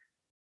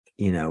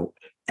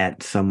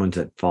 at someone's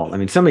at fault. I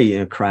mean,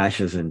 somebody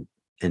crashes and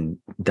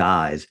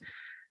dies,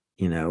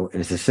 and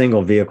it's a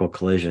single vehicle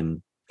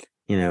collision.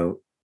 Do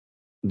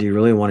you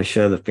really want to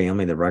show the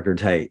family the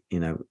records? Hey,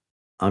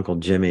 Uncle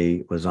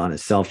Jimmy was on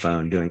his cell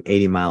phone doing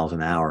 80 miles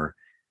an hour,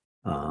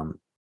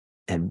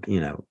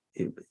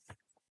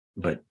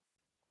 but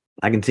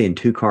I can see in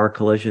 2 car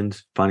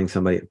collisions, finding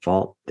somebody at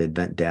fault, the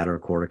event data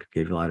recorder could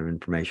give you a lot of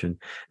information,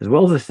 as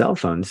well as the cell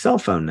phone. The cell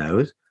phone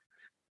knows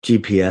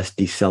GPS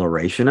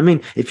deceleration. I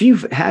mean, if you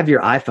have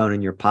your iPhone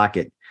in your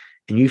pocket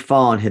and you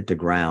fall and hit the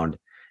ground,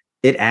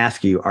 it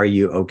asks you, are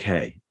you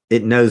okay?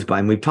 It knows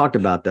and we've talked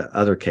about the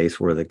other case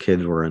where the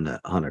kids were in the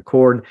Honda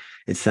Accord.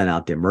 It sent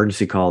out the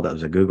emergency call. That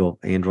was a Google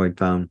Android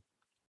phone.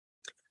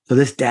 So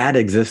this data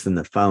exists in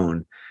the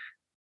phone.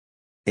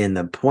 And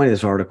the point of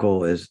this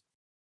article is,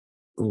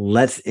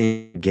 let's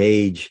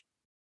engage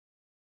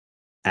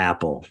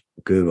Apple,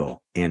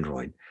 Google,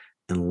 Android,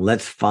 and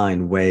let's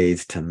find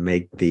ways to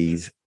make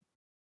these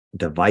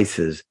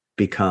devices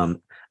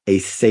become a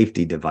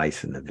safety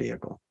device in the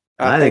vehicle.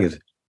 I think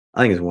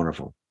it's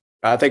wonderful.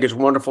 I think it's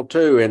wonderful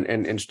too.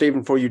 And Stephen,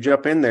 before you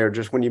jump in there,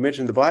 just when you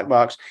mentioned the black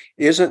box,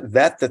 isn't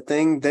that the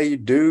thing they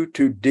do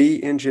to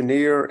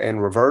de-engineer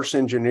and reverse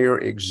engineer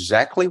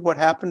exactly what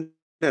happened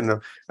in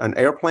an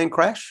airplane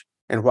crash?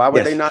 And why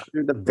would they not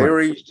do the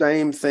very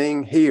same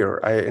thing here?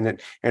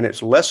 And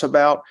it's less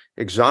about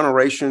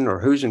exoneration or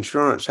whose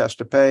insurance has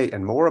to pay,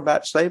 and more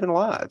about saving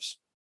lives.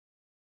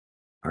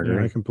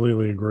 I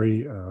completely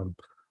agree.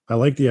 I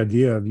like the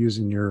idea of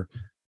using your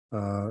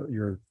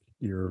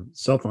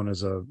cell phone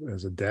as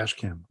a dash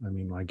cam. I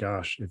mean, my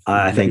gosh, if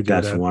I you think could do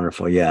that's that,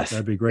 wonderful. Yes,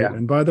 that'd be great. Yeah.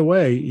 And by the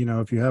way,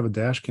 if you have a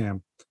dash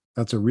cam,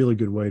 that's a really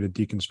good way to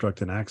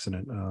deconstruct an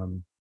accident.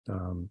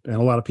 And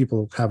a lot of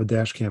people have a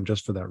dash cam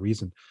just for that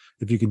reason.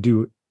 If you can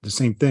do the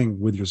same thing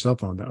with your cell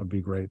phone, that would be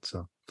great.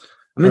 So,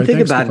 I mean, right, think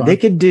thanks, about Stephan. it. They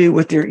could do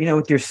with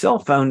your cell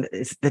phone.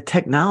 The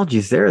technology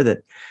is there that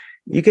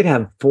you could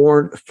have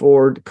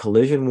forward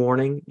collision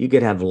warning. You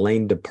could have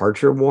lane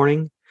departure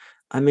warning.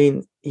 I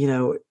mean,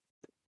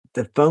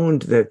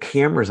 the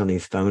cameras on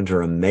these phones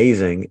are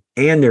amazing,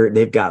 and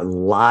they've got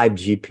live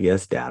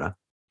GPS data,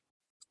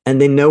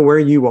 and they know where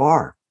you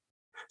are.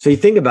 So you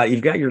think about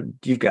it,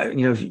 you've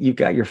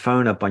got your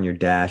phone up on your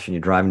dash, and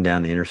you're driving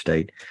down the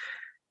interstate,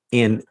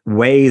 and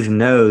Waze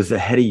knows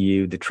ahead of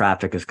you the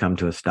traffic has come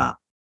to a stop.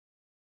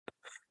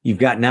 You've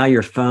got now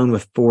your phone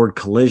with forward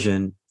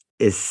collision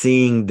is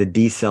seeing the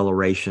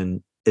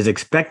deceleration, is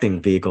expecting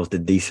vehicles to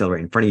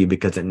decelerate in front of you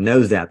because it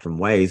knows that from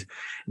Waze.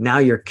 Now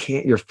your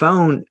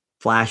phone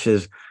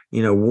flashes,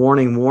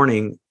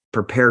 warning,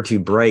 prepare to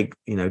brake,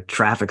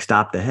 traffic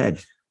stopped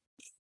ahead.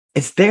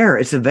 It's there,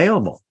 it's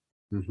available.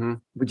 Mm-hmm.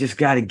 We just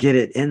got to get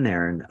it in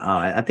there, and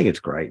I think it's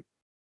great.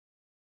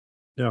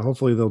 Yeah,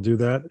 hopefully they'll do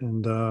that,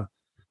 and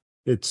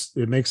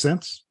it makes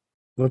sense.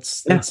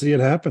 Let's see it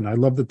happen. I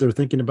love that they're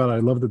thinking about it. I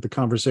love that the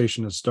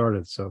conversation has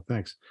started. So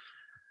thanks.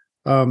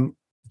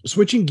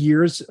 Switching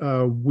gears,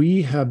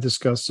 we have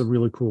discussed some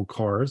really cool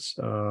cars,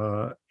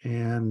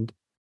 and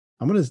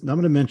I'm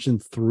gonna mention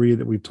three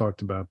that we've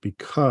talked about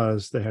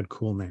because they had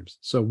cool names.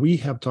 So we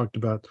have talked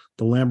about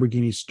the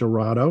Lamborghini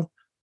Storado.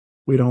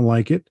 We don't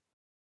like it,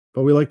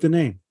 but we like the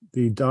name.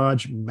 The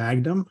Dodge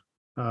Magnum,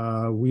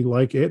 we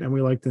like it and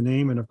we like the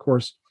name, and of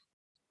course,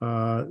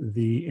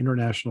 the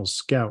International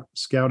Scout.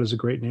 Scout is a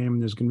great name,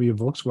 and there's going to be a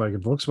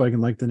Volkswagen.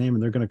 Volkswagen like the name,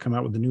 and they're going to come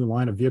out with a new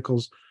line of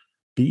vehicles,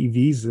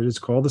 BEVs, that is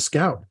called the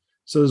Scout.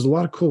 So there's a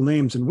lot of cool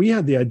names, and we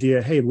had the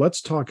idea, hey,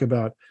 let's talk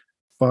about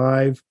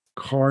 5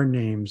 car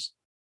names,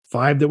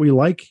 5 that we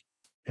like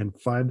and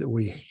 5 that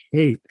we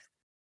hate.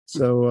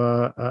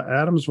 So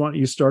Adams, why don't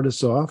you start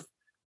us off?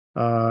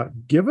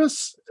 Give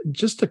us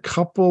just a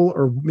couple,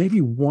 or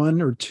maybe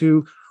 1 or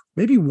 2,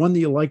 maybe one that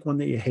you like, one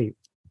that you hate.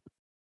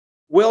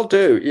 Will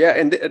do. Yeah.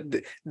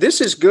 And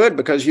this is good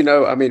because,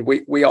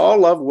 we all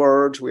love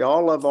words. We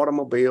all love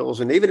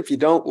automobiles. And even if you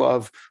don't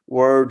love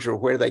words or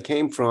where they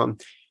came from,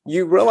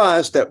 you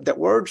realize that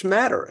words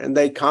matter and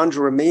they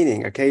conjure a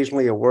meaning,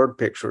 occasionally a word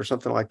picture or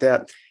something like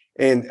that.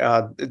 And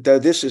though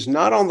this is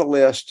not on the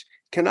list,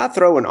 can I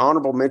throw an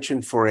honorable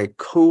mention for a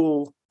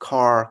cool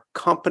car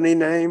company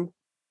name?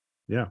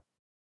 Yeah.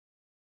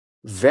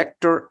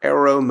 Vector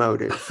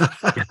Aeromotive.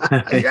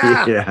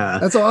 Yeah.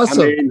 That's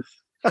awesome.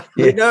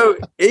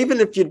 Even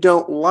if you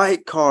don't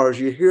like cars,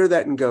 you hear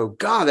that and go,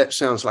 God, that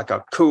sounds like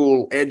a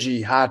cool,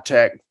 edgy,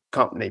 high-tech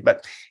company.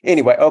 But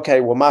anyway,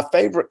 okay, well, my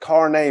favorite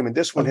car name, and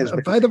this one has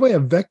been... By the way, a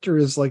vector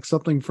is like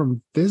something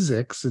from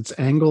physics. It's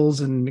angles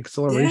and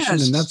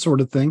acceleration and that sort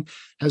of thing.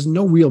 Has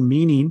no real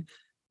meaning.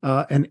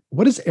 And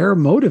what does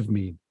aeromotive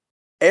mean?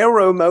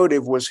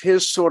 Aeromotive was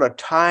his sort of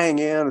tying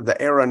in of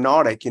the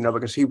aeronautic,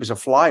 because he was a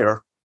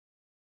flyer.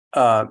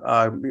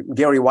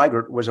 Gary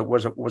Weigert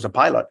was a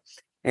pilot.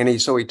 And he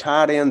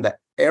tied in the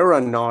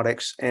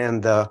aeronautics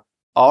and the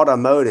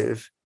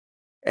automotive,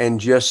 and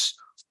just,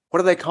 what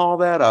do they call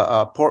that?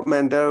 A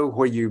portmanteau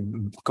where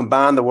you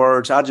combine the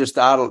words.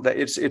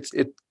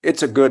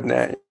 It's a good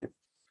name.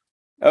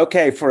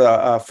 Okay,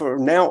 for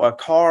now, a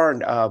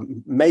car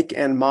make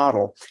and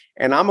model,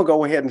 and I'm gonna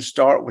go ahead and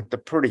start with the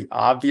pretty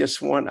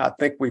obvious one. I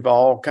think we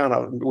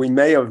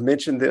may have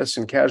mentioned this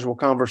in casual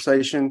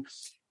conversation.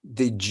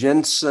 The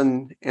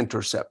Jensen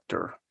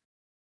Interceptor.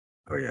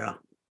 Oh yeah.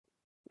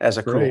 As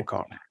a cool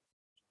car.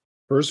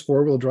 First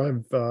 4-wheel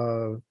drive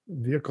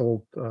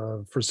vehicle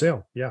for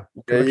sale. Yeah.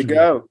 There you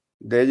go.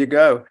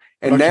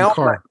 And now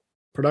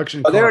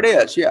production car. There it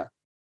is. Yeah.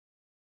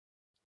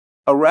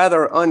 A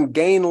rather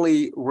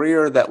ungainly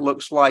rear that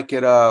looks like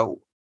it had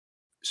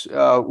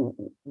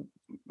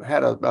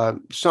a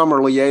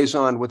summer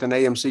liaison with an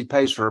AMC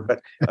Pacer.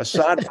 But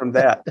aside from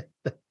that,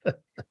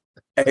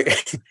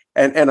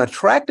 an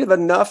attractive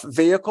enough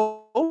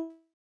vehicle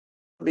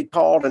be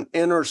called an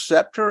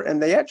Interceptor, and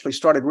they actually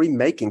started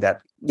remaking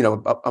that,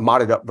 a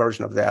modded up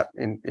version of that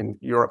in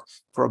Europe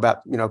for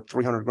about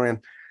 $300,000.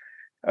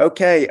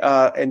 Okay,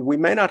 and we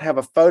may not have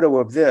a photo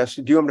of this.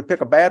 Do you want me to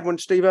pick a bad one,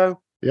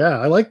 Steve-O? Yeah,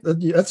 I like that.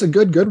 That's a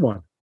good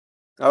one.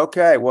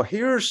 Okay, well,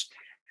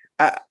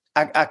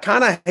 I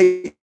kind of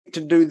hate to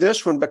do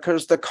this one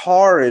because the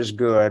car is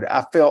good.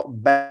 I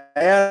felt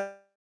bad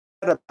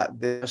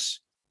about this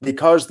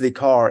because the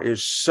car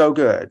is so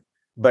good.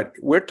 But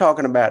we're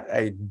talking about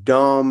a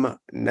dumb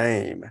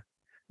name.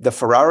 The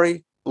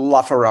Ferrari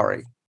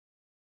LaFerrari.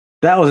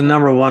 That was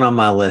number one on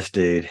my list,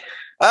 dude.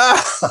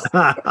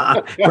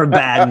 For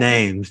bad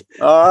names.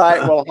 All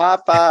right. Well, high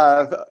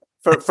five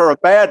for a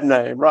bad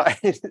name,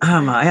 right?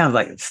 Oh my, I was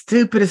like,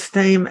 stupidest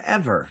name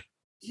ever.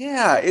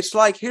 Yeah, it's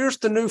like, here's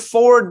the new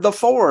Ford, the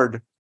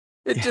Ford.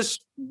 It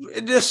just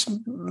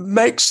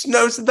makes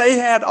no sense. They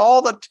had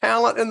all the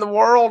talent in the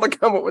world to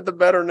come up with a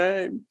better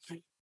name.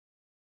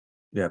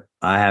 Yep,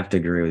 I have to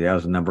agree with you. That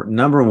was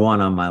number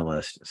one on my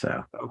list.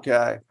 So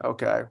okay.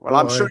 Well,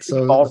 I'm sure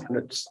so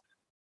alternates.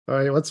 All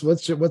right, what's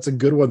a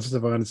good one,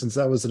 Stephan? Since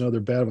that was another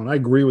bad one, I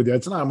agree with you.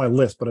 It's not on my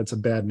list, but it's a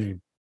bad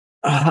name.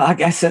 I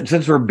guess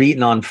since we're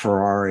beating on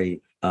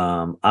Ferrari,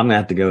 I'm gonna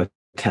have to go with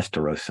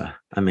Testarossa.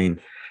 I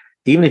mean,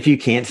 even if you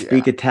can't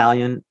speak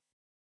Italian,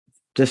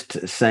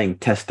 just saying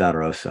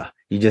Testarossa,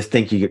 you just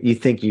think you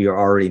think you're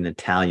already an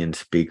Italian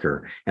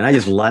speaker, and I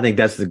think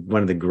that's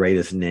one of the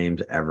greatest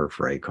names ever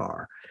for a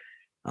car.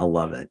 I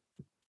love it.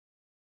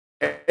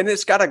 And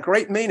it's got a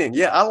great meaning.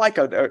 Yeah, I like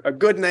a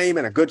good name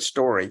and a good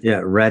story.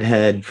 Yeah,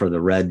 redhead for the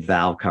red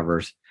valve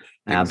covers.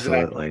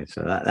 Absolutely.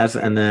 Exactly. So that's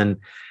and then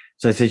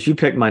so since you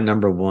picked my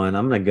number one,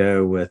 I'm gonna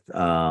go with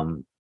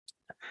I'm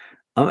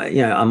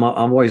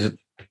always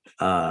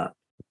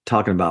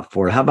talking about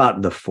Ford. How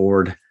about the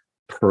Ford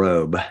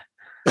Probe?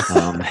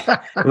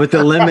 With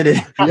the limited,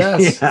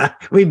 yes,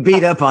 we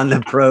beat up on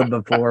the Probe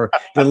before,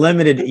 the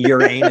limited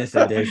Uranus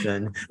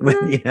edition.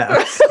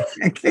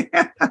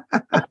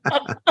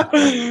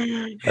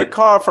 A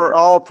car for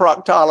all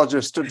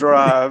proctologists to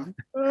drive.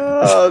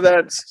 Oh,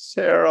 that's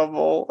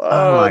terrible.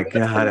 Oh my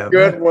God,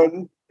 good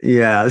one.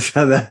 Yeah,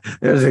 so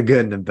there's a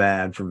good and a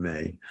bad for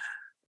me.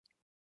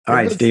 All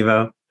right,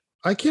 Steve-O.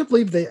 I can't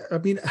believe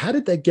how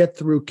did that get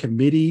through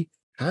committee?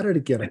 How did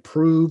it get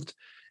approved?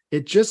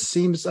 It just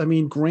seems,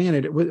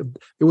 granted,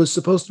 it was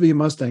supposed to be a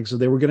Mustang, so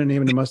they were going to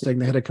name it a Mustang.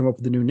 They had to come up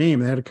with a new name.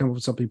 They had to come up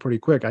with something pretty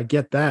quick. I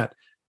get that,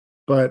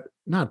 but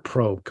not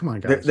Probe. Come on,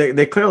 guys.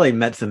 They clearly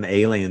met some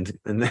aliens,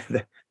 and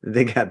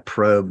they got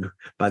probed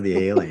by the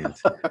aliens.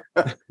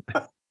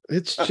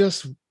 It's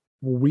just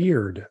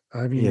weird.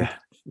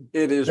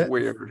 It is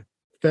weird.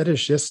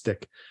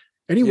 Fetishistic.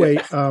 Anyway,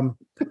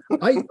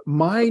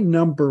 my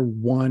number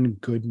one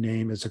good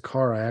name is a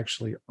car I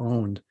actually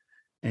owned.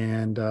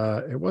 And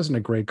it wasn't a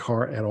great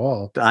car at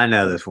all. I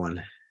know this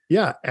one.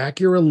 Yeah,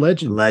 Acura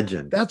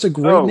Legend. That's a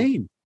great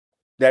name.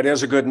 That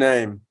is a good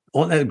name.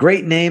 Well, a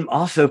great name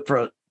also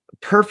for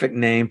perfect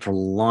name for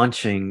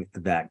launching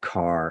that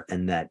car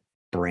and that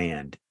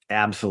brand.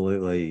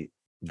 Absolutely.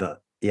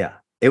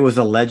 It was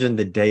a legend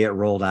the day it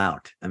rolled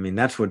out.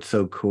 That's what's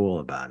so cool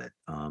about it.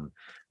 A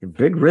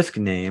big risk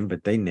name,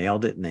 but they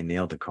nailed it and they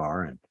nailed the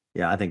car. And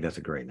I think that's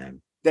a great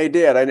name. They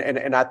did,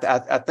 and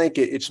I think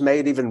it's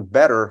made even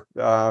better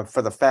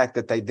for the fact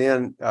that they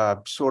then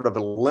sort of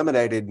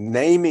eliminated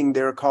naming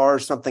their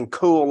cars something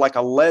cool like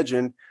a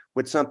Legend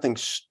with something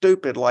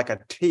stupid like a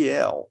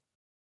TL.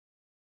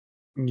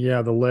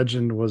 Yeah, the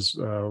Legend was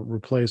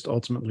replaced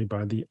ultimately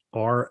by the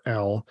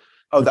RL.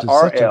 Oh,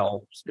 the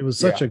RL. It was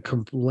such a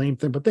lame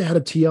thing, but they had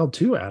a TL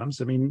too, Adams.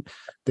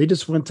 They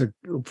just went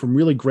from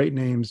really great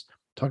names,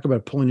 talk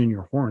about pulling in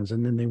your horns,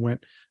 and then they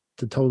went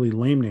to totally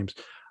lame names.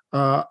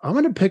 I'm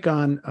going to pick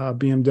on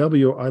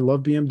BMW. I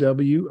love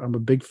BMW. I'm a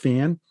big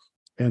fan.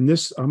 And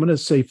I'm going to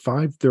say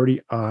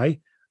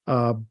 530i,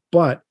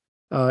 but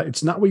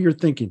it's not what you're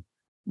thinking.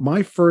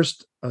 My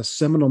first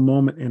seminal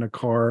moment in a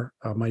car,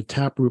 my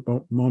taproot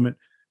moment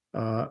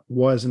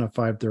was in a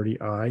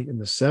 530i in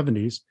the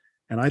 70s.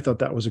 And I thought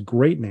that was a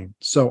great name.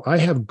 So I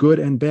have good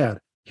and bad.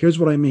 Here's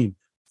what I mean.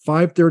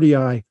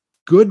 530i,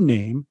 good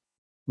name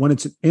when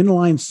it's an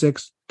inline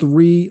six,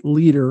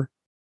 3-liter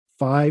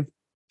 5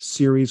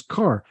 series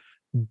car.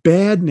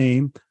 Bad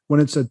name when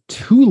it's a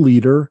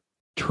 2-liter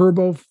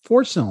turbo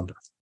 4-cylinder.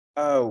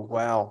 Oh,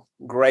 wow.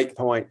 Great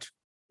point.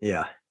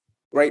 Yeah.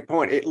 Great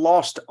point. It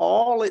lost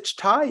all its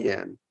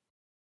tie-in.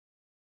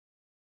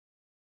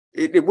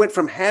 It went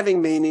from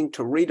having meaning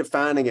to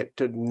redefining it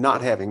to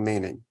not having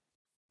meaning.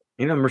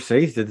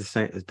 Mercedes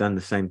has done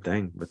the same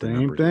thing with the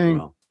numbers as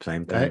well.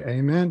 Same thing.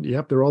 Amen.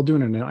 Yep, they're all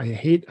doing it now. I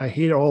hate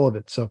all of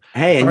it. So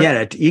hey, and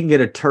yet you can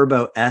get a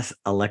Turbo S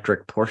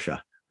electric Porsche.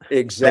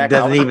 Exactly. That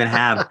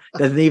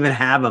doesn't even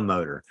have a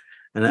motor,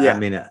 and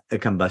a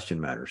combustion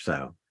motor.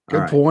 So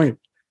good point.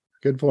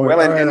 Good point.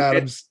 Well,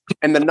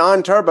 and the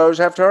non-turbos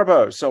have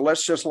turbos, so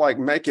let's just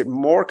make it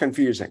more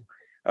confusing.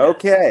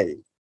 Okay,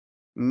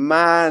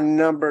 my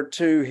number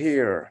 2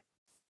 here,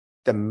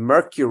 the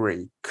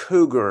Mercury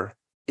Cougar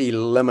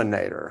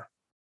Eliminator.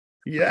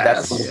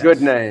 Yes, that's a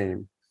good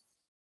name.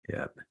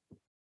 Yeah.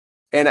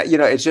 And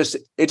it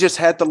just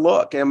had the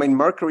look.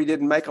 Mercury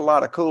didn't make a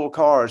lot of cool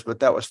cars, but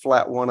that was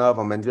flat one of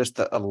them. And just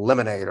the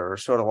Eliminator,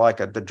 sort of like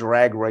the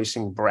drag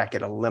racing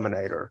bracket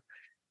Eliminator.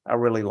 I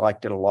really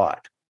liked it a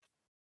lot.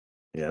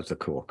 Yeah, it's a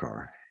cool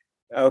car.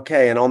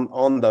 Okay, and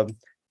on the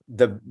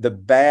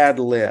bad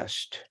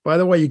list. By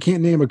the way, you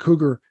can't name a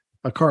Cougar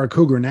a car a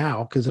Cougar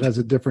now because it has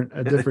a different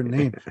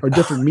name or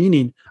different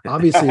meaning.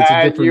 Obviously, it's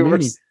a different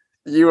meaning.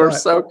 You are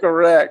so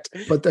correct.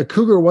 But the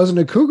Cougar wasn't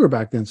a Cougar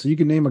back then, so you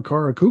can name a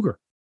car a Cougar.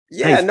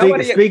 Yeah,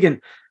 hey,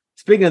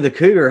 speaking of the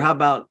Cougar, how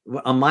about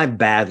on my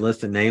bad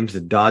list of names,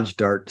 the Dodge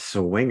Dart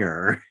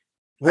Swinger?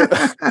 So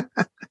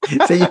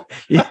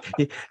do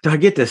I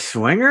get the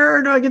Swinger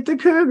or do I get the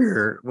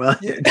Cougar? Well,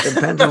 it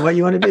depends on what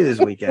you want to do this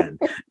weekend.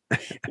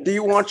 Do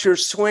you want your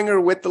Swinger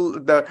with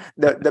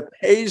the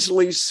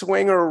Paisley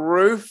Swinger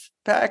roof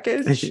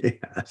package?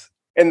 Yes.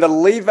 And the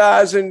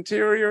Levi's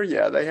interior?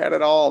 Yeah, they had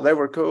it all. They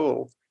were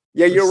cool.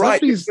 Yeah, you're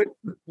right. You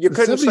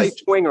couldn't say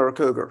Swinger or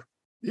Cougar.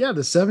 Yeah,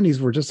 the 70s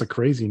were just a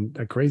crazy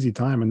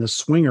time, and the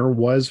Swinger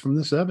was from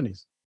the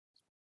 70s.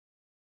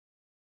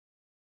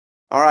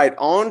 All right,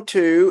 on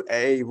to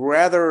a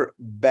rather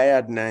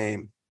bad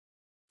name.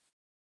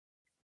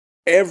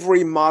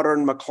 Every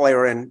modern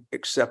McLaren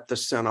except the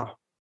Senna.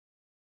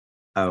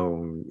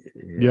 Oh,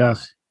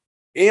 yes.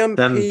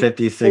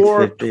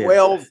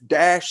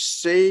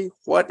 MP412-C.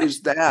 What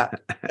is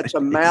that? That's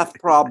a math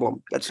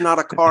problem. That's not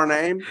a car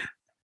name.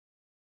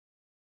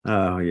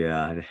 Oh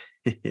yeah.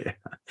 Yeah.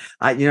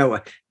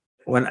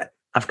 When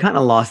I've kind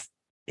of lost,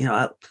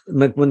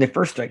 when they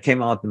first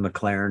came out with the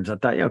McLarens, I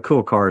thought,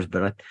 cool cars,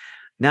 but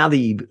now that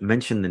you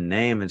mention the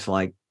name, it's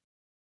like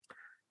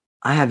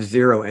I have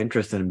zero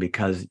interest in them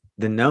because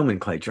the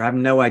nomenclature, I have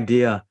no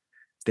idea.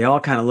 They all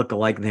kind of look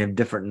alike and they have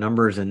different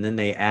numbers, and then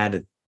they add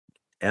an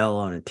L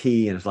on a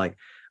T, and it's like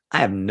I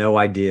have no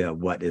idea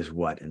what is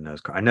what in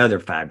those cars. I know they're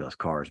fabulous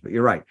cars, but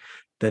you're right.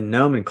 The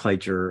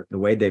nomenclature, the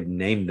way they've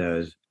named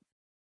those,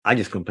 I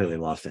just completely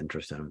lost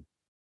interest in them.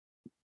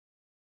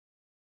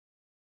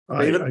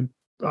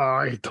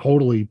 I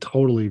totally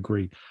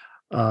agree.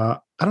 I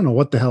don't know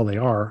what the hell they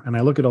are. And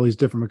I look at all these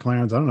different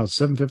McLarens. I don't know,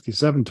 750,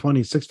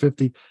 720,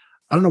 650.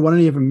 I don't know what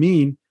any of them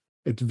mean.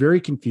 It's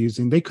very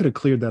confusing. They could have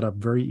cleared that up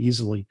very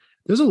easily.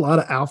 There's a lot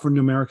of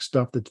alphanumeric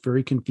stuff that's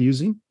very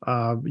confusing.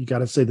 You got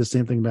to say the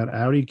same thing about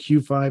Audi,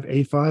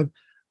 Q5, A5.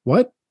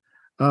 What?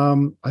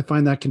 I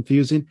find that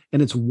confusing.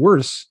 And it's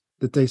worse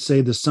that they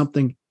say there's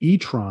something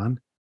e-tron.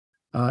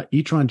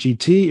 E-tron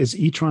GT. Is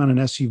e-tron an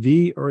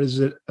SUV or is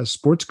it a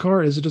sports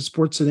car? Is it a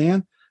sports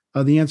sedan?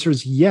 The answer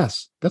is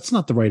yes. That's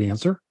not the right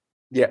answer.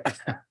 Yeah.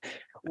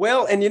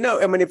 Well, and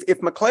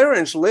if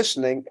McLaren's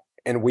listening,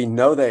 and we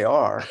know they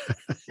are,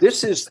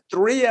 this is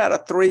 3 out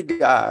of 3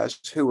 guys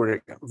who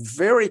are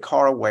very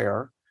car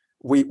aware.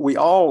 We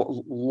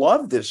all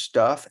love this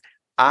stuff.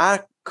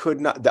 I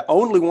could not. The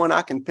only one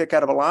I can pick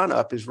out of a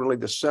lineup is really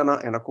the Senna,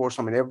 and of course,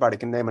 everybody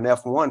can name an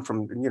F1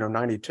 from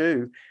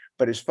 92.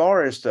 But as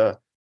far as the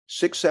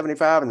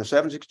 675 and the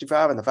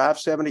 765 and the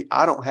 570,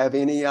 I don't have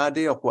any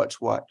idea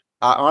what's what.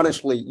 I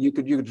honestly, you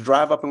could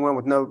drive up in one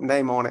with no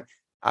name on it.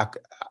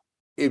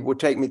 It would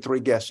take me 3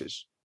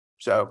 guesses.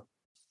 So,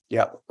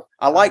 yeah,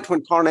 I liked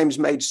when car names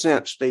made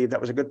sense, Steve.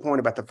 That was a good point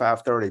about the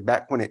 530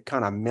 back when it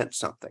kind of meant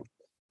something.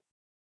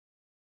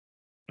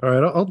 All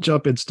right, I'll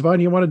jump in.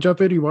 Stephan, you want to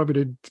jump in? Or you want me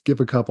to give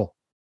a couple?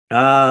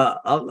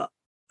 I'll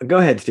go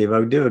ahead, Steve.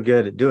 I'll do a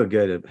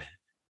good.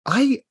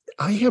 I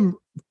am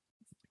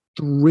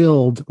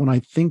thrilled when I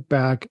think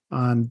back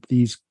on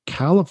these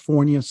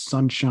California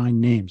sunshine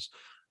names: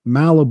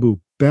 Malibu,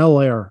 Bel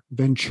Air,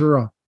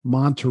 Ventura,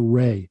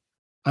 Monterey.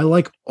 I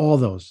like all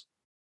those.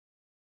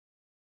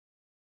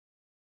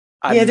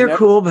 They're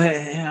cool, but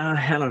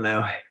I don't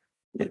know.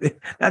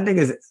 That thing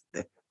is,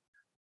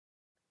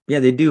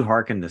 they do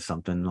hearken to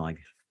something like,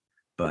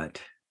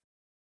 but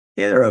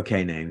they're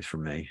okay names for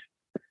me.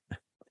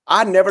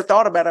 I never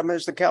thought about them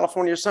as the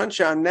California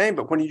Sunshine name,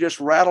 but when you just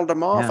rattled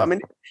them off,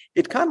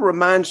 it kind of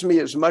reminds me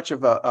as much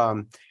of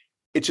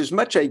it's as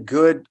much a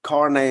good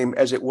car name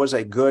as it was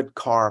a good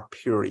car,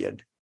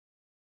 period.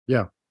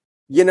 Yeah.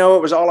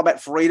 It was all about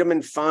freedom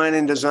and fun,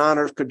 and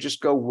designers could just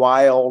go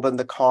wild in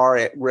the car.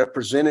 It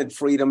represented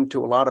freedom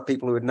to a lot of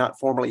people who had not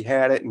formerly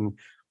had it. And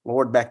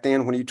Lord, back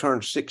then, when you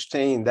turned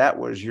 16, that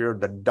was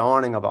the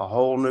dawning of a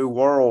whole new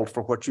world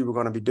for what you were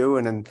going to be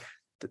doing. And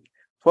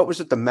what was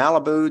it? The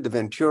Malibu, the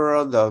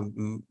Ventura,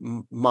 the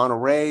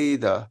Monterey,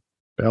 the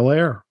Bel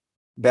Air,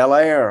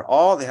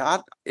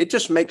 it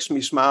just makes me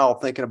smile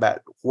thinking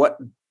about what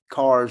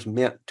cars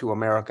meant to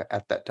America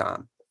at that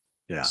time.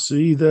 Yeah.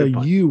 See the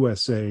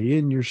USA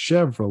in your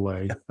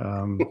Chevrolet.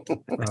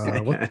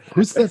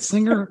 Who's that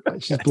singer?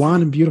 She's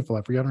blonde and beautiful.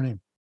 I forgot her name.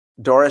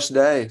 Doris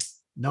Day.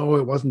 No,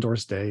 it wasn't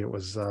Doris Day. It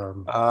was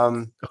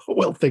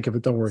we'll think of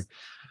it. Don't worry.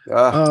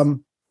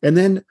 And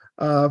then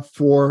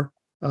for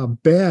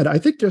bad, I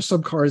think there's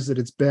some cars that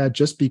it's bad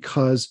just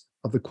because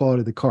of the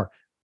quality of the car.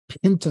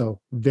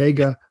 Pinto,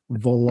 Vega,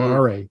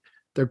 Volare.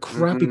 They're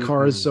crappy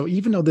cars. So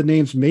even though the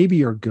names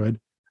maybe are good,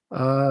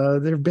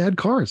 they're bad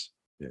cars.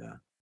 Yeah.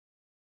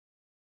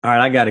 All right,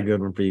 I got a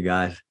good one for you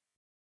guys.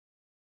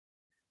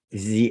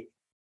 The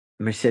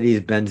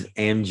Mercedes-Benz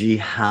AMG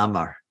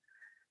Hammer.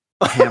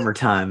 Hammer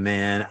time,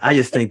 man. I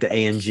just think the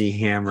AMG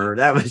Hammer,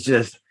 that was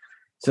just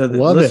so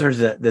the listeners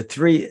the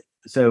three.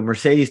 So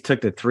Mercedes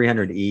took the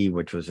 300E,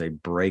 which was a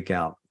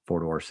breakout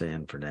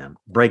sedan for them,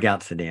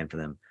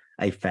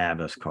 a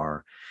fabulous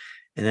car.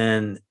 And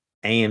then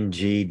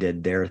AMG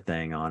did their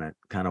thing on it,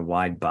 kind of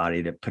wide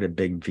bodied. It put a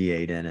big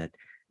V8 in it,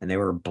 and they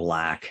were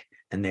black.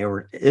 And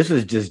this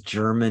was just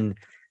German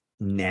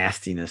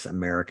nastiness,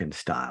 American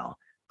style.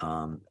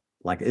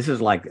 Like this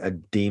is like a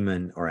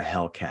demon or a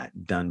Hellcat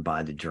done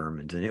by the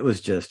Germans. And it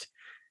was just,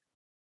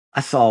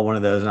 I saw one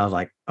of those and I was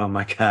like, oh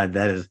my God,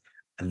 that is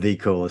the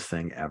coolest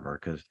thing ever.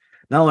 Because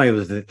not only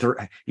was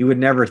you would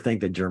never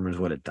think the Germans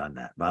would have done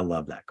that, but I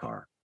love that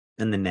car.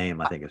 And the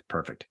name I think is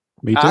perfect.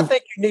 Me too. I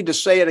think you need to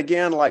say it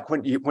again, like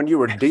when you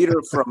were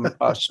Dieter from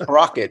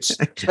Sprockets.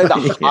 Say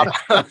the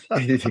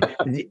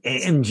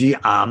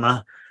AMG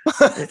Ama.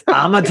 It's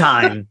Ama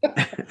time.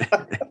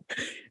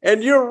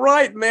 And you're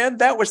right, man.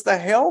 That was the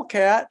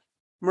Hellcat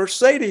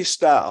Mercedes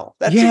style.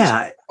 That's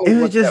it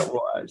was just that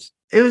was.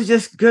 It was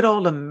just good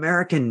old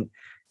American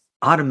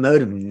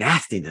automotive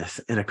nastiness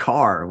in a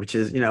car, which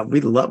is,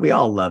 we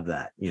all love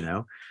that,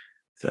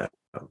 So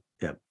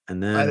yeah.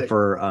 And then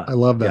I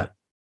love that. Yeah.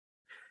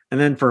 And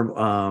then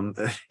for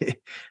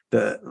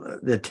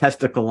the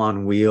testicle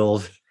on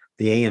wheels,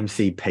 the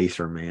AMC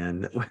Pacer,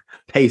 man.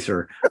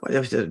 Pacer. That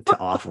was just an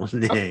awful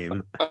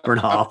name for an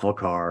awful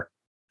car.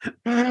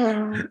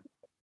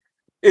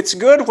 It's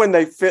good when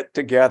they fit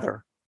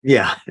together.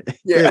 Yeah.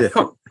 Yeah.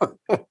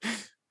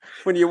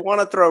 When you want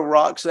to throw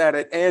rocks at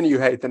it and you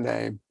hate the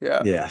name.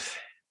 Yeah. Yes.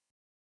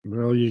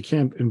 Well, you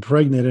can't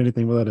impregnate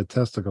anything without a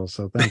testicle.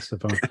 So thanks,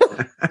 Stephan.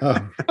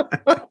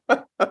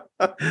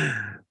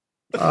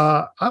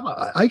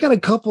 I got a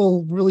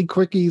couple really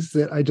quickies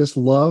that I just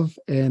love,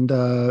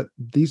 and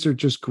these are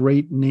just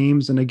great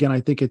names. And again,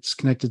 I think it's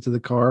connected to the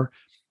car.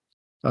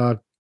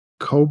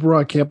 Cobra.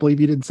 I can't believe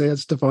you didn't say it,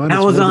 Stephan. I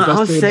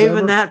was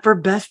saving that for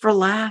best for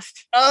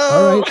last. Oh,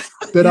 all right.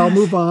 Then I'll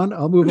move on.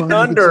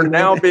 Thunder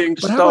now being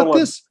but stolen. How about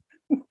this?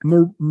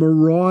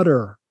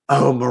 Marauder.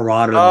 Oh,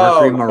 Marauder,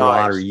 Mercury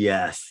Marauder. Nice.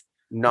 Yes.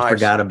 Nice. I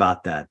forgot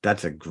about that.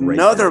 That's a great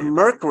Another name.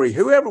 Mercury.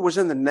 Whoever was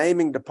in the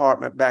naming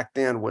department back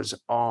then was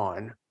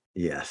on.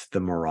 Yes, the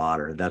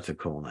Marauder. That's a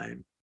cool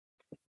name.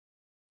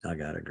 I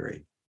gotta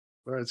agree.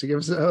 All right, so give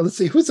us. Let's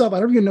see who's up. I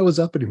don't even know who's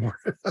up anymore.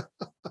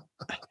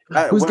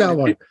 Who's got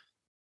one?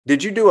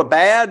 Did you do a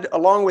bad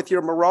along with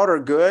your Marauder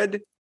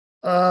good?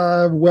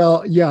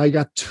 Well, yeah, I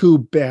got two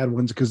bad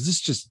ones because this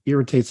just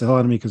irritates the hell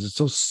out of me because it's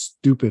so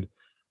stupid.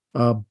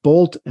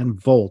 Bolt and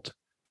Volt.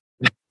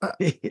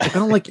 I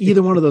don't like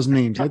either one of those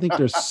names. I think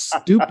they're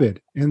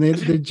stupid, and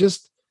they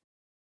just.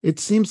 It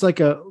seems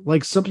like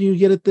something you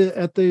get at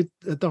the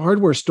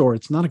hardware store.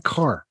 It's not a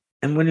car.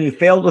 And when you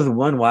failed with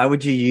one, why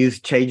would you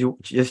change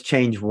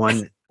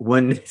one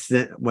what's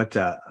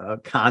a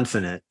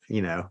consonant,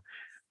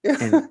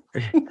 And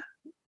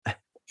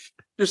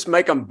just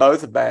make them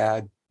both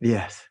bad.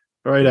 Yes.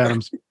 All right,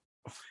 Adams.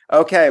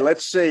 Okay,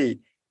 let's see.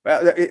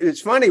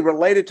 It's funny,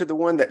 related to the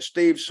one that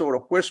Steve sort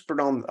of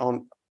whispered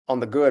on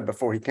the good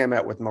before he came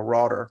out with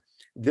Marauder.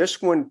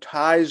 This one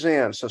ties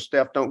in, so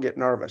Steph, don't get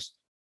nervous.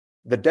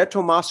 The De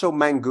Tomaso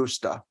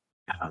Mangusta.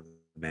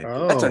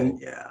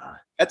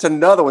 That's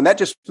another one that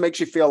just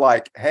makes you feel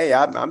like, hey,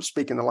 I'm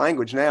speaking the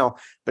language now.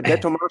 But De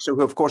Tomaso,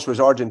 who of course was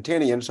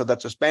Argentinian, so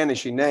that's a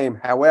Spanishy name.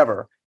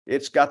 However,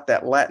 it's got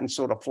that Latin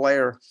sort of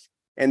flair.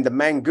 And the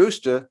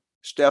Mangusta,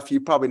 Steph, you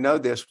probably know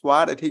this.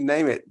 Why did he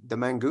name it the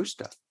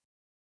Mangusta?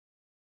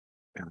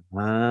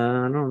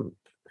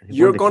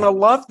 You're going to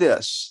love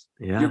this.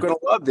 Yeah. You're going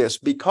to love this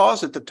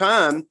because at the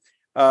time,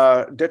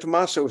 De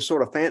Tomaso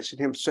sort of fancied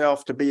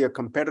himself to be a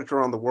competitor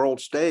on the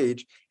world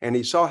stage, and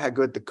he saw how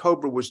good the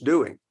Cobra was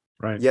doing.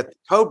 Right. Yet the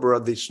Cobra,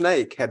 the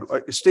snake, had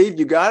Steve.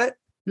 You got it?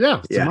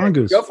 Yeah. It's a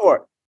mongoose. Go for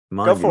it.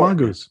 Mongoose. Go for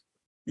mongoose. it.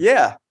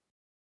 Yeah.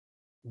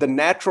 The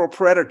natural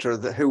predator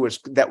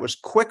that was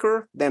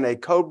quicker than a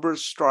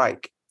Cobra's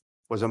strike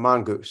was a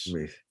mongoose.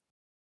 Nice.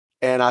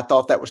 And I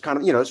thought that was kind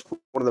of, it's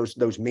one of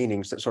those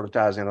meanings that sort of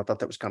ties in. I thought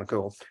that was kind of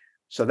cool.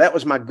 So that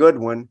was my good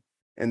one.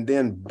 And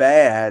then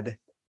bad.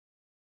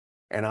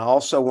 And I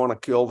also want to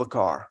kill the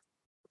car.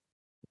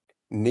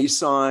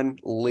 Nissan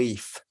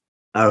Leaf.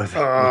 Oh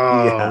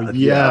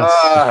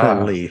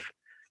yes. Leaf.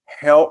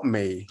 Help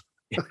me.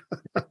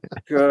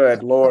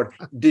 Good Lord.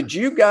 Did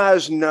you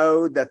guys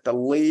know that the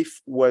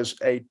Leaf was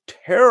a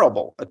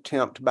terrible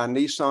attempt by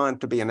Nissan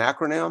to be an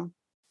acronym?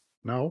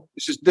 No.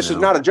 This is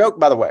not a joke,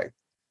 by the way.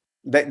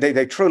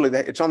 They truly,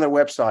 it's on their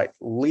website.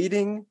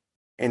 Leading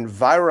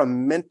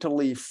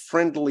environmentally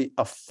friendly,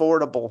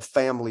 affordable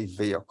family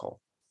vehicle.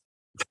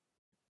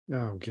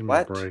 Oh, give me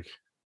a break.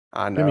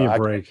 I know. Give me a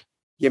break.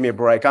 Give me a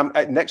break.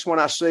 Next one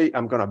I see,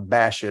 I'm going to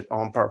bash it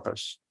on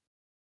purpose.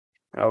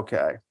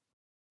 Okay.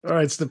 All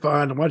right,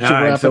 Stephan. Why don't you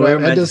wrap it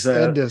up?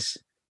 End this.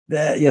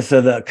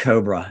 So the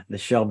Cobra, the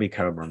Shelby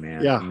Cobra,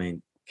 man. Yeah. I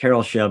mean,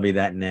 Carroll Shelby,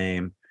 that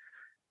name.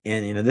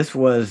 And, this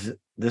was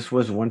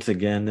once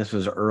again, this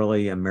was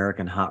early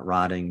American hot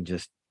rodding,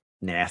 just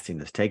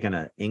nastiness. Taking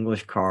an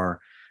English car,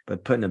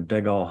 but putting a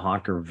big old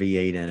honker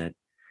V8 in it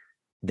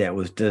that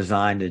was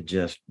designed to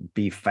just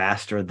be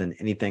faster than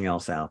anything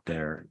else out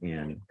there.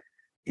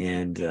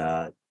 And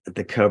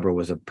the Cobra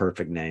was a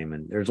perfect name.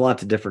 And there's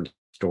lots of different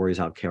stories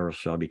how Carroll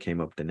Shelby came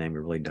up with the name. We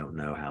really don't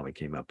know how he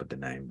came up with the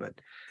name, but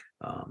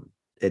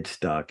it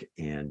stuck.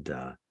 And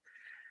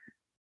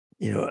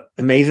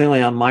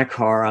Amazingly on my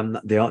car,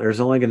 there's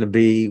only going to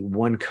be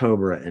one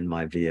Cobra in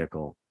my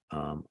vehicle.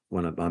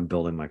 When I'm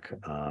building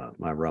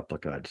my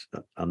replica,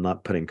 I'm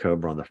not putting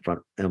Cobra on the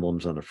front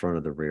emblems on the front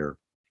of the rear,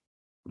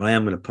 but I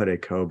am going to put a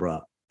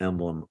Cobra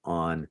emblem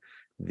on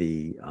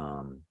the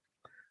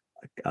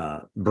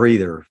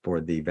breather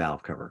for the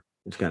valve cover.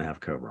 It's going to have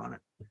Cobra on it,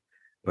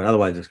 but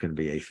otherwise it's going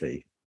to be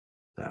AC.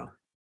 So,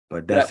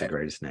 but that's the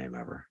greatest name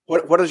ever.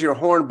 What is your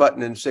horn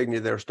button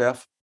insignia there,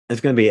 Steph?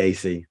 It's going to be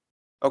AC.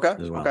 Okay.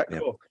 As well. Okay.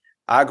 Yep. Cool.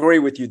 I agree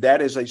with you.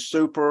 That is a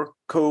super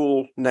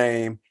cool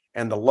name.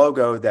 And the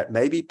logo that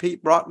maybe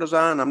Pete Brock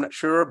designed, I'm not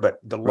sure, but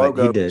the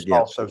logo is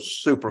also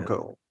super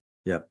cool.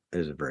 Yep, it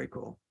is very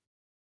cool.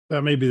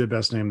 That may be the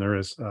best name there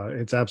is.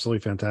 It's absolutely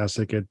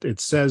fantastic. It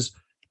says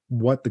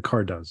what the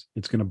car does.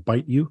 It's going to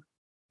bite you.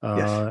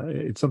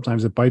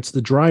 Sometimes it bites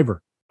the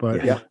driver,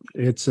 but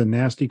it's a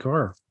nasty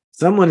car.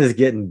 Someone is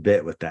getting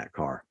bit with that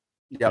car.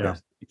 Yep. Yeah.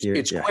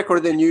 It's quicker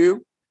than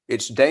you.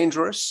 It's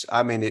dangerous.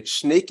 I mean, it's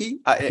sneaky.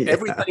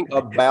 Everything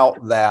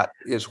about that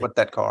is what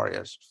that car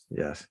is.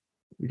 Yes.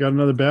 You got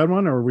another bad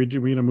one, or are we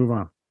going to move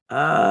on?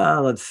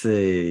 Let's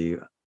see.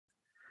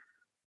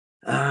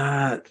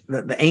 The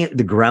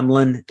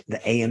Gremlin, the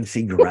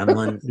AMC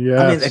Gremlin.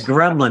 Yeah, I mean, a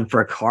Gremlin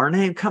for a car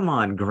name. Come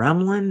on,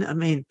 Gremlin. I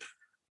mean,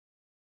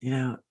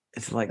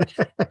 it's like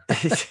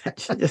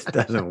it just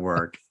doesn't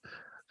work.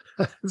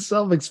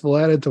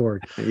 Self-explanatory.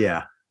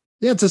 Yeah.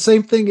 Yeah, it's the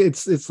same thing.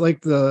 It's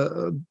like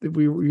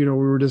we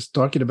were just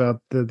talking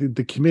about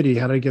the committee.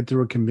 How to get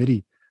through a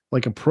committee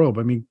like a probe.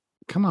 I mean,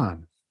 come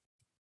on.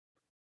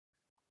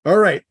 All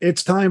right,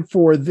 it's time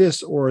for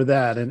this or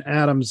that. And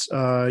Adams,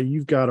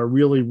 you've got a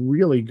really,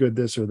 really good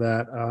this or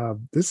that.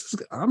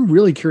 I'm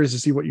really curious to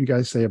see what you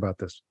guys say about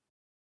this.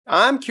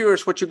 I'm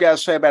curious what you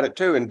guys say about it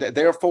too, and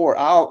therefore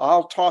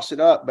I'll toss it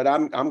up. But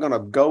I'm going to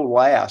go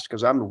last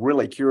because I'm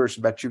really curious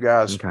about you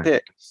guys'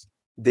 pick.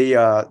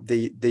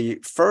 The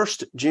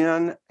first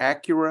gen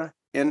Acura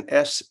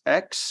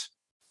NSX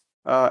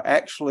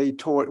actually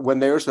when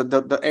there's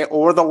the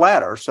or the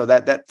latter, so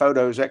that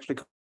photo is actually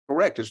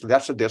correct.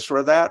 That's a this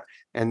or that,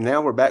 and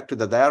now we're back to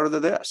the that or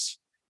the this.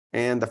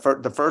 And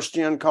the first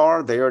gen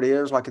car, there it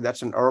is. Like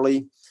that's an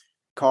early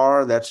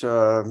car. That's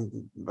a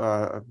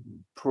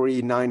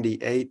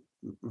pre-98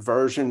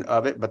 version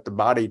of it, but the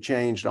body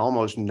changed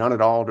almost none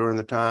at all during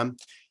the time.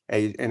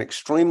 An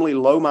extremely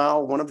low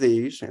mile one of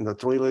these in the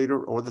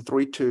 3-liter or the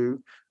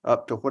 3.2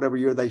 up to whatever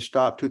year they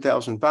stopped,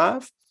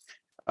 2005.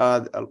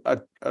 A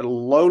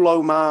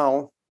low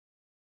mile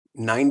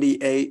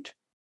 98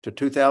 to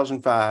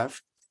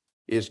 2005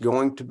 is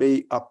going to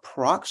be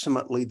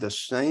approximately the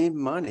same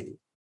money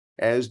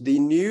as the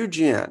new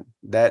gen.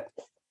 That,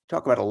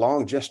 talk about a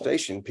long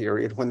gestation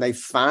period. When they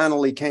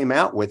finally came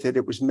out with it,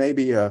 it was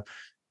maybe a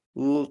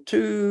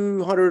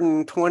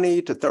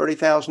 $220,000 to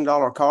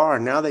 $30,000 car,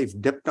 and now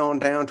they've dipped on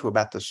down to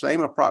about the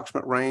same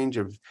approximate range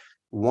of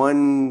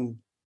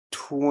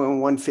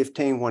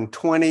 115,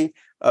 120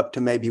 up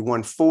to maybe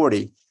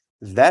 140.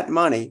 That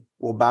money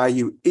will buy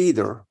you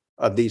either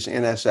of these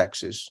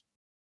NSXs,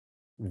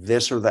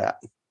 this or that.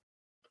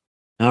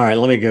 All right,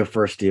 let me go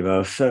first,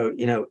 Steve-O. So,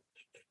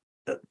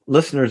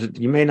 listeners,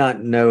 you may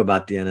not know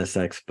about the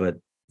NSX, but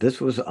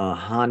this was a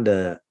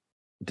Honda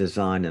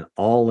design, an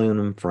all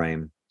aluminum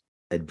frame,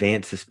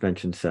 advanced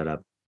suspension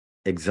setup,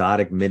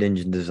 exotic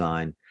mid-engine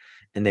design.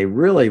 And they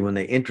really, when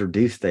they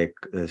introduced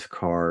this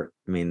car,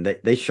 I mean,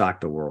 they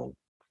shocked the world.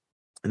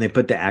 And they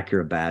put the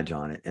Acura badge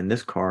on it. And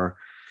this car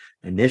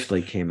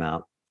initially came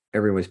out,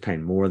 everyone was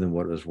paying more than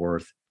what it was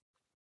worth.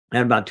 It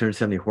had about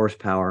 270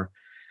 horsepower.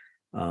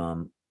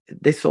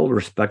 They sold a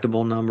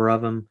respectable number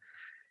of them.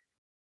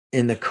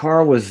 And the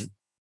car was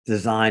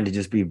designed to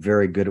just be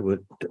very good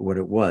at what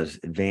it was.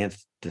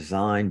 Advanced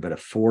design, but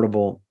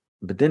affordable.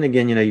 But then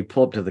again, you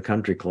pull up to the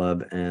country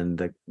club and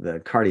the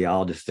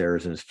cardiologist there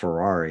is in his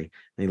Ferrari,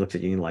 and he looks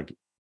at you like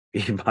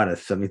you bought a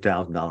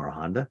 $70,000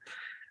 Honda.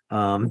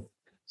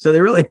 So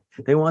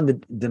they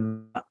wanted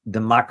to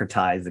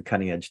democratize the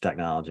cutting edge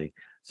technology.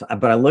 So,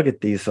 but I look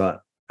at these, so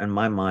in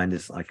my mind,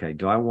 it's like, okay,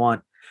 do I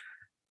want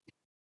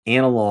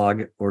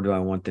analog or do I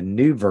want the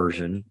new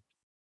version,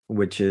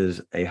 which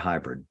is a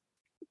hybrid?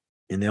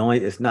 And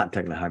it's not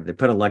technically hybrid. They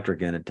put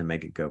electric in it to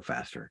make it go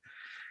faster.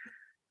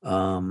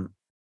 I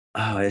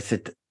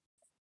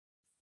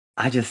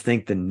just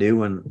think the new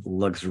one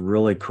looks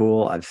really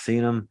cool. I've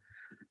seen them,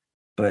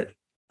 but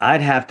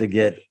I'd have to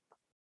get.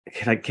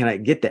 Can I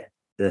get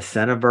the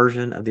Senna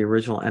version of the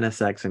original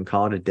NSX and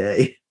call it a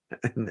day?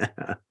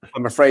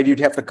 I'm afraid you'd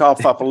have to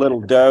cough up a little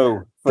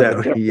dough.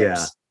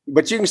 Yeah,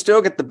 but you can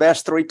still get the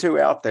best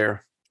 3.2 out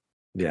there.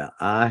 Yeah,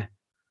 I'd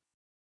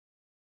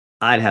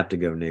have to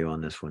go new on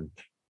this one.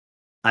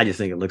 I just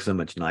think it looks so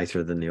much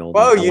nicer than the old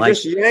one. I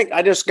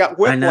just got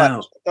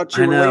whiplash.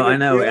 I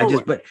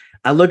know. But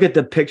I look at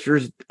the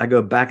pictures. I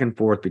go back and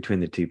forth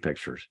between the two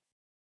pictures.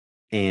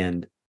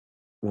 And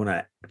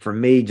for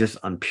me, just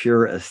on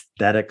pure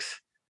aesthetics,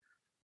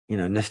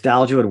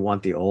 nostalgia would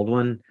want the old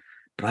one,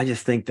 but I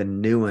just think the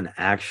new one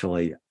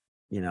actually,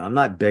 I'm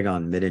not big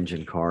on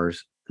mid-engine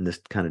cars and this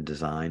kind of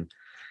design,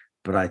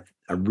 but I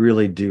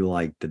really do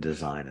like the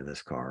design of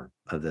this car,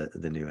 of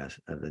the new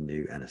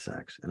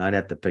NSX, and I'd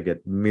have to pick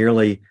it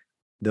merely.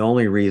 The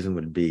only reason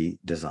would be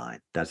design.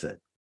 That's it.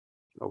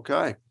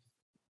 Okay.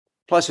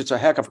 Plus, it's a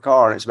heck of a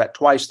car, and it's about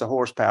twice the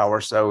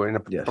horsepower. So, in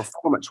a Yes.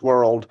 performance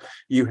world,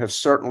 you have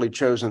certainly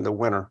chosen the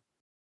winner.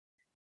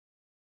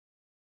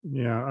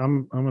 Yeah,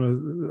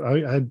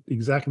 I had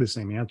exactly the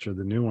same answer,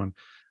 the new one.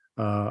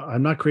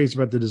 I'm not crazy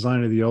about the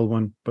design of the old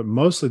one, but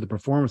mostly the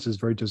performance is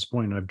very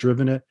disappointing. I've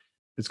driven it.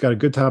 It's got a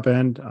good top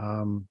end.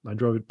 I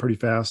drove it pretty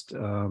fast,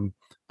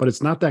 but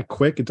it's not that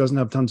quick. It doesn't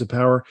have tons of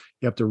power.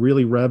 You have to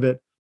really rev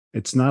it.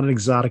 It's not an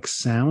exotic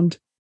sound.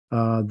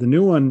 The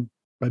new one,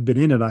 I've been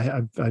in it.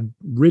 I've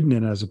ridden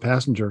it as a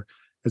passenger.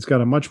 It's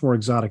got a much more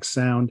exotic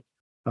sound.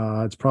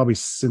 It's probably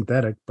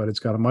synthetic, but it's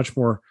got a much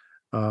more,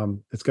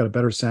 it's got a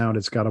better sound.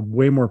 It's got a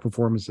way more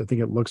performance. I think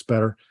it looks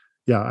better.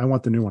 Yeah, I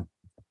want the new one.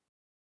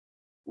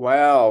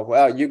 Wow.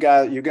 Well, you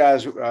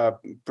guys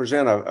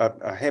present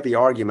a heavy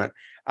argument.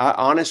 I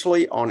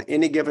honestly, on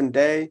any given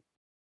day,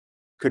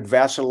 could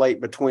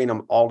vacillate between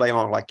them all day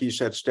long. Like you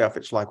said, Steph,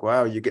 it's like,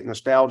 wow, you get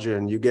nostalgia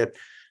and you get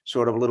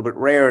sort of a little bit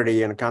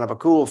rarity and kind of a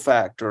cool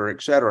factor,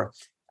 et cetera.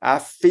 I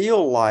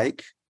feel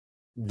like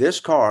this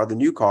car, the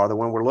new car, the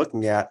one we're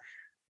looking at,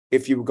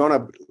 if you were going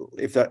to,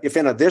 if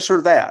in a this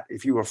or that,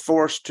 if you were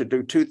forced to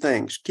do two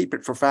things, keep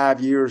it for 5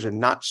 years and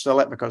not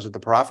sell it because of the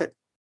profit,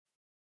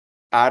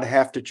 I'd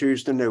have to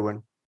choose the new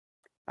one.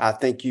 I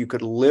think you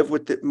could live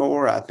with it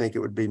more. I think it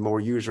would be more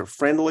user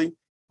friendly,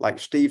 like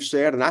Steve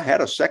said. And I had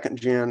the second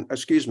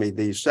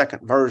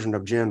version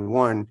of Gen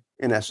 1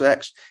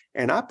 NSX,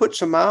 and I put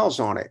some miles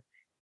on it.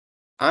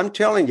 I'm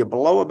telling you,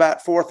 below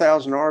about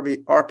 4,000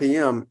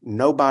 RPM,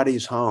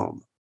 nobody's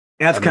home.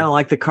 That's kind of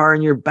like the car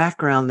in your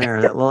background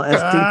there, that little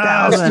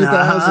S2000.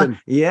 S2000.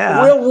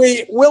 Yeah.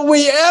 Will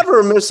we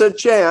ever miss a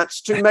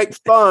chance to make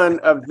fun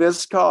of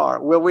this car?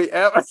 Will we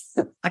ever?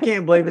 I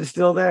can't believe it's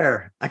still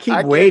there. I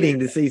keep waiting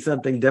to see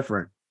something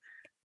different.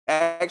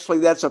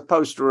 Actually, that's a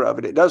poster of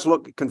it. It does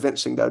look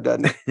convincing, though,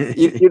 doesn't it?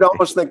 You'd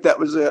almost think that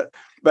was it.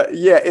 But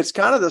yeah, it's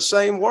kind of the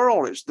same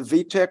world. It's the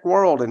VTEC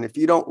world. And if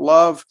you don't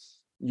love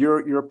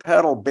your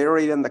pedal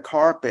buried in the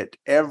carpet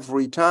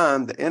every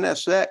time, the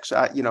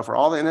NSX, for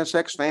all the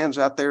NSX fans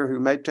out there who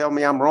may tell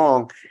me I'm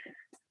wrong,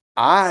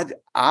 I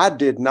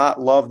did not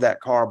love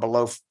that car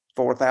below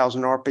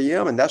 4,000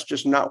 RPM, and that's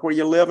just not where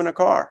you live in a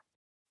car.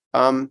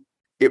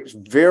 It was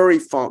very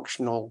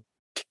functional,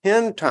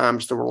 10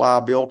 times the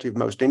reliability of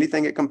most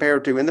anything it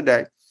compared to in the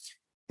day,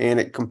 and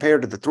it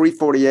compared to the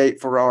 348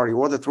 Ferrari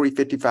or the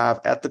 355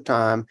 at the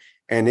time,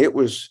 and it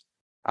was,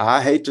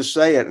 I hate to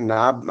say it, and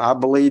I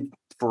believe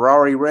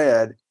Ferrari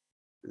read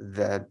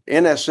that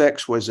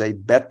NSX was a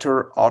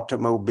better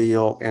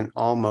automobile in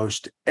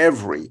almost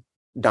every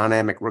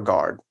dynamic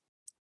regard.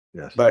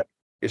 Yes. But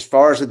as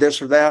far as the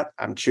this or that,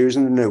 I'm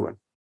choosing the new one.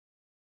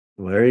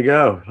 Well, there you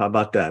go. How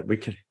about that? We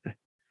can.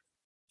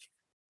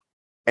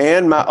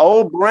 And my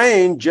old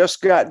brain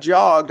just got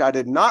jogged. I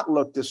did not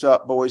look this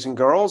up, boys and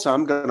girls.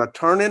 I'm going to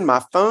turn in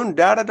my phone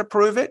data to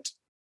prove it.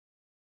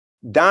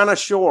 Dinah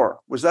Shore.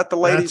 Was that the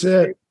lady's That's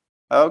it. name?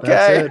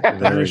 Okay. That's it.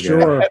 Very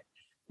sure.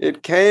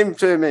 It came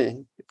to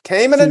me. It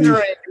came in a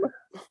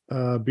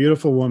dream.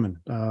 Beautiful woman.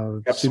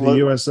 See the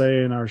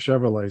USA in our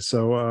Chevrolet.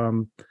 So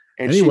and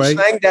anyway, she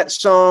sang that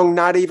song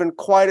not even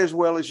quite as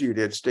well as you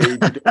did, Steve. You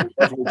did a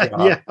lovely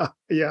job.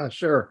 Yeah,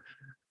 sure.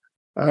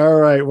 All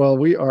right. Well,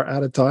 we are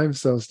out of time.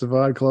 So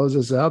Stephan, close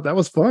us out. That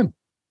was fun.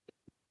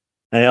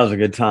 Hey, that was a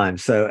good time.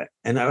 So,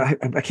 and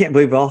I can't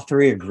believe all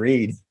three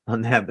agreed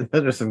on that, but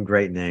those are some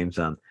great names.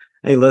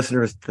 Hey,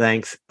 listeners,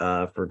 thanks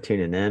for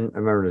tuning in.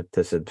 Remember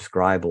to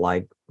subscribe,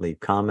 like, leave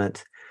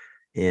comments,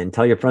 and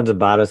tell your friends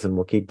about us, and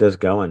we'll keep this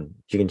going.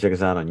 You can check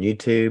us out on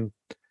YouTube,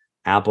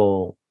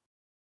 Apple.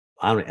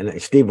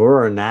 And Steve,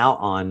 we're now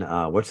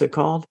on what's it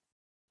called?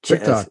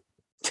 TikTok.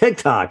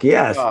 TikTok,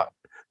 yes.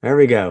 There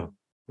we go.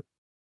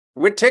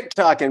 We're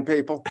TikToking,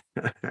 people.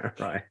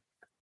 Right.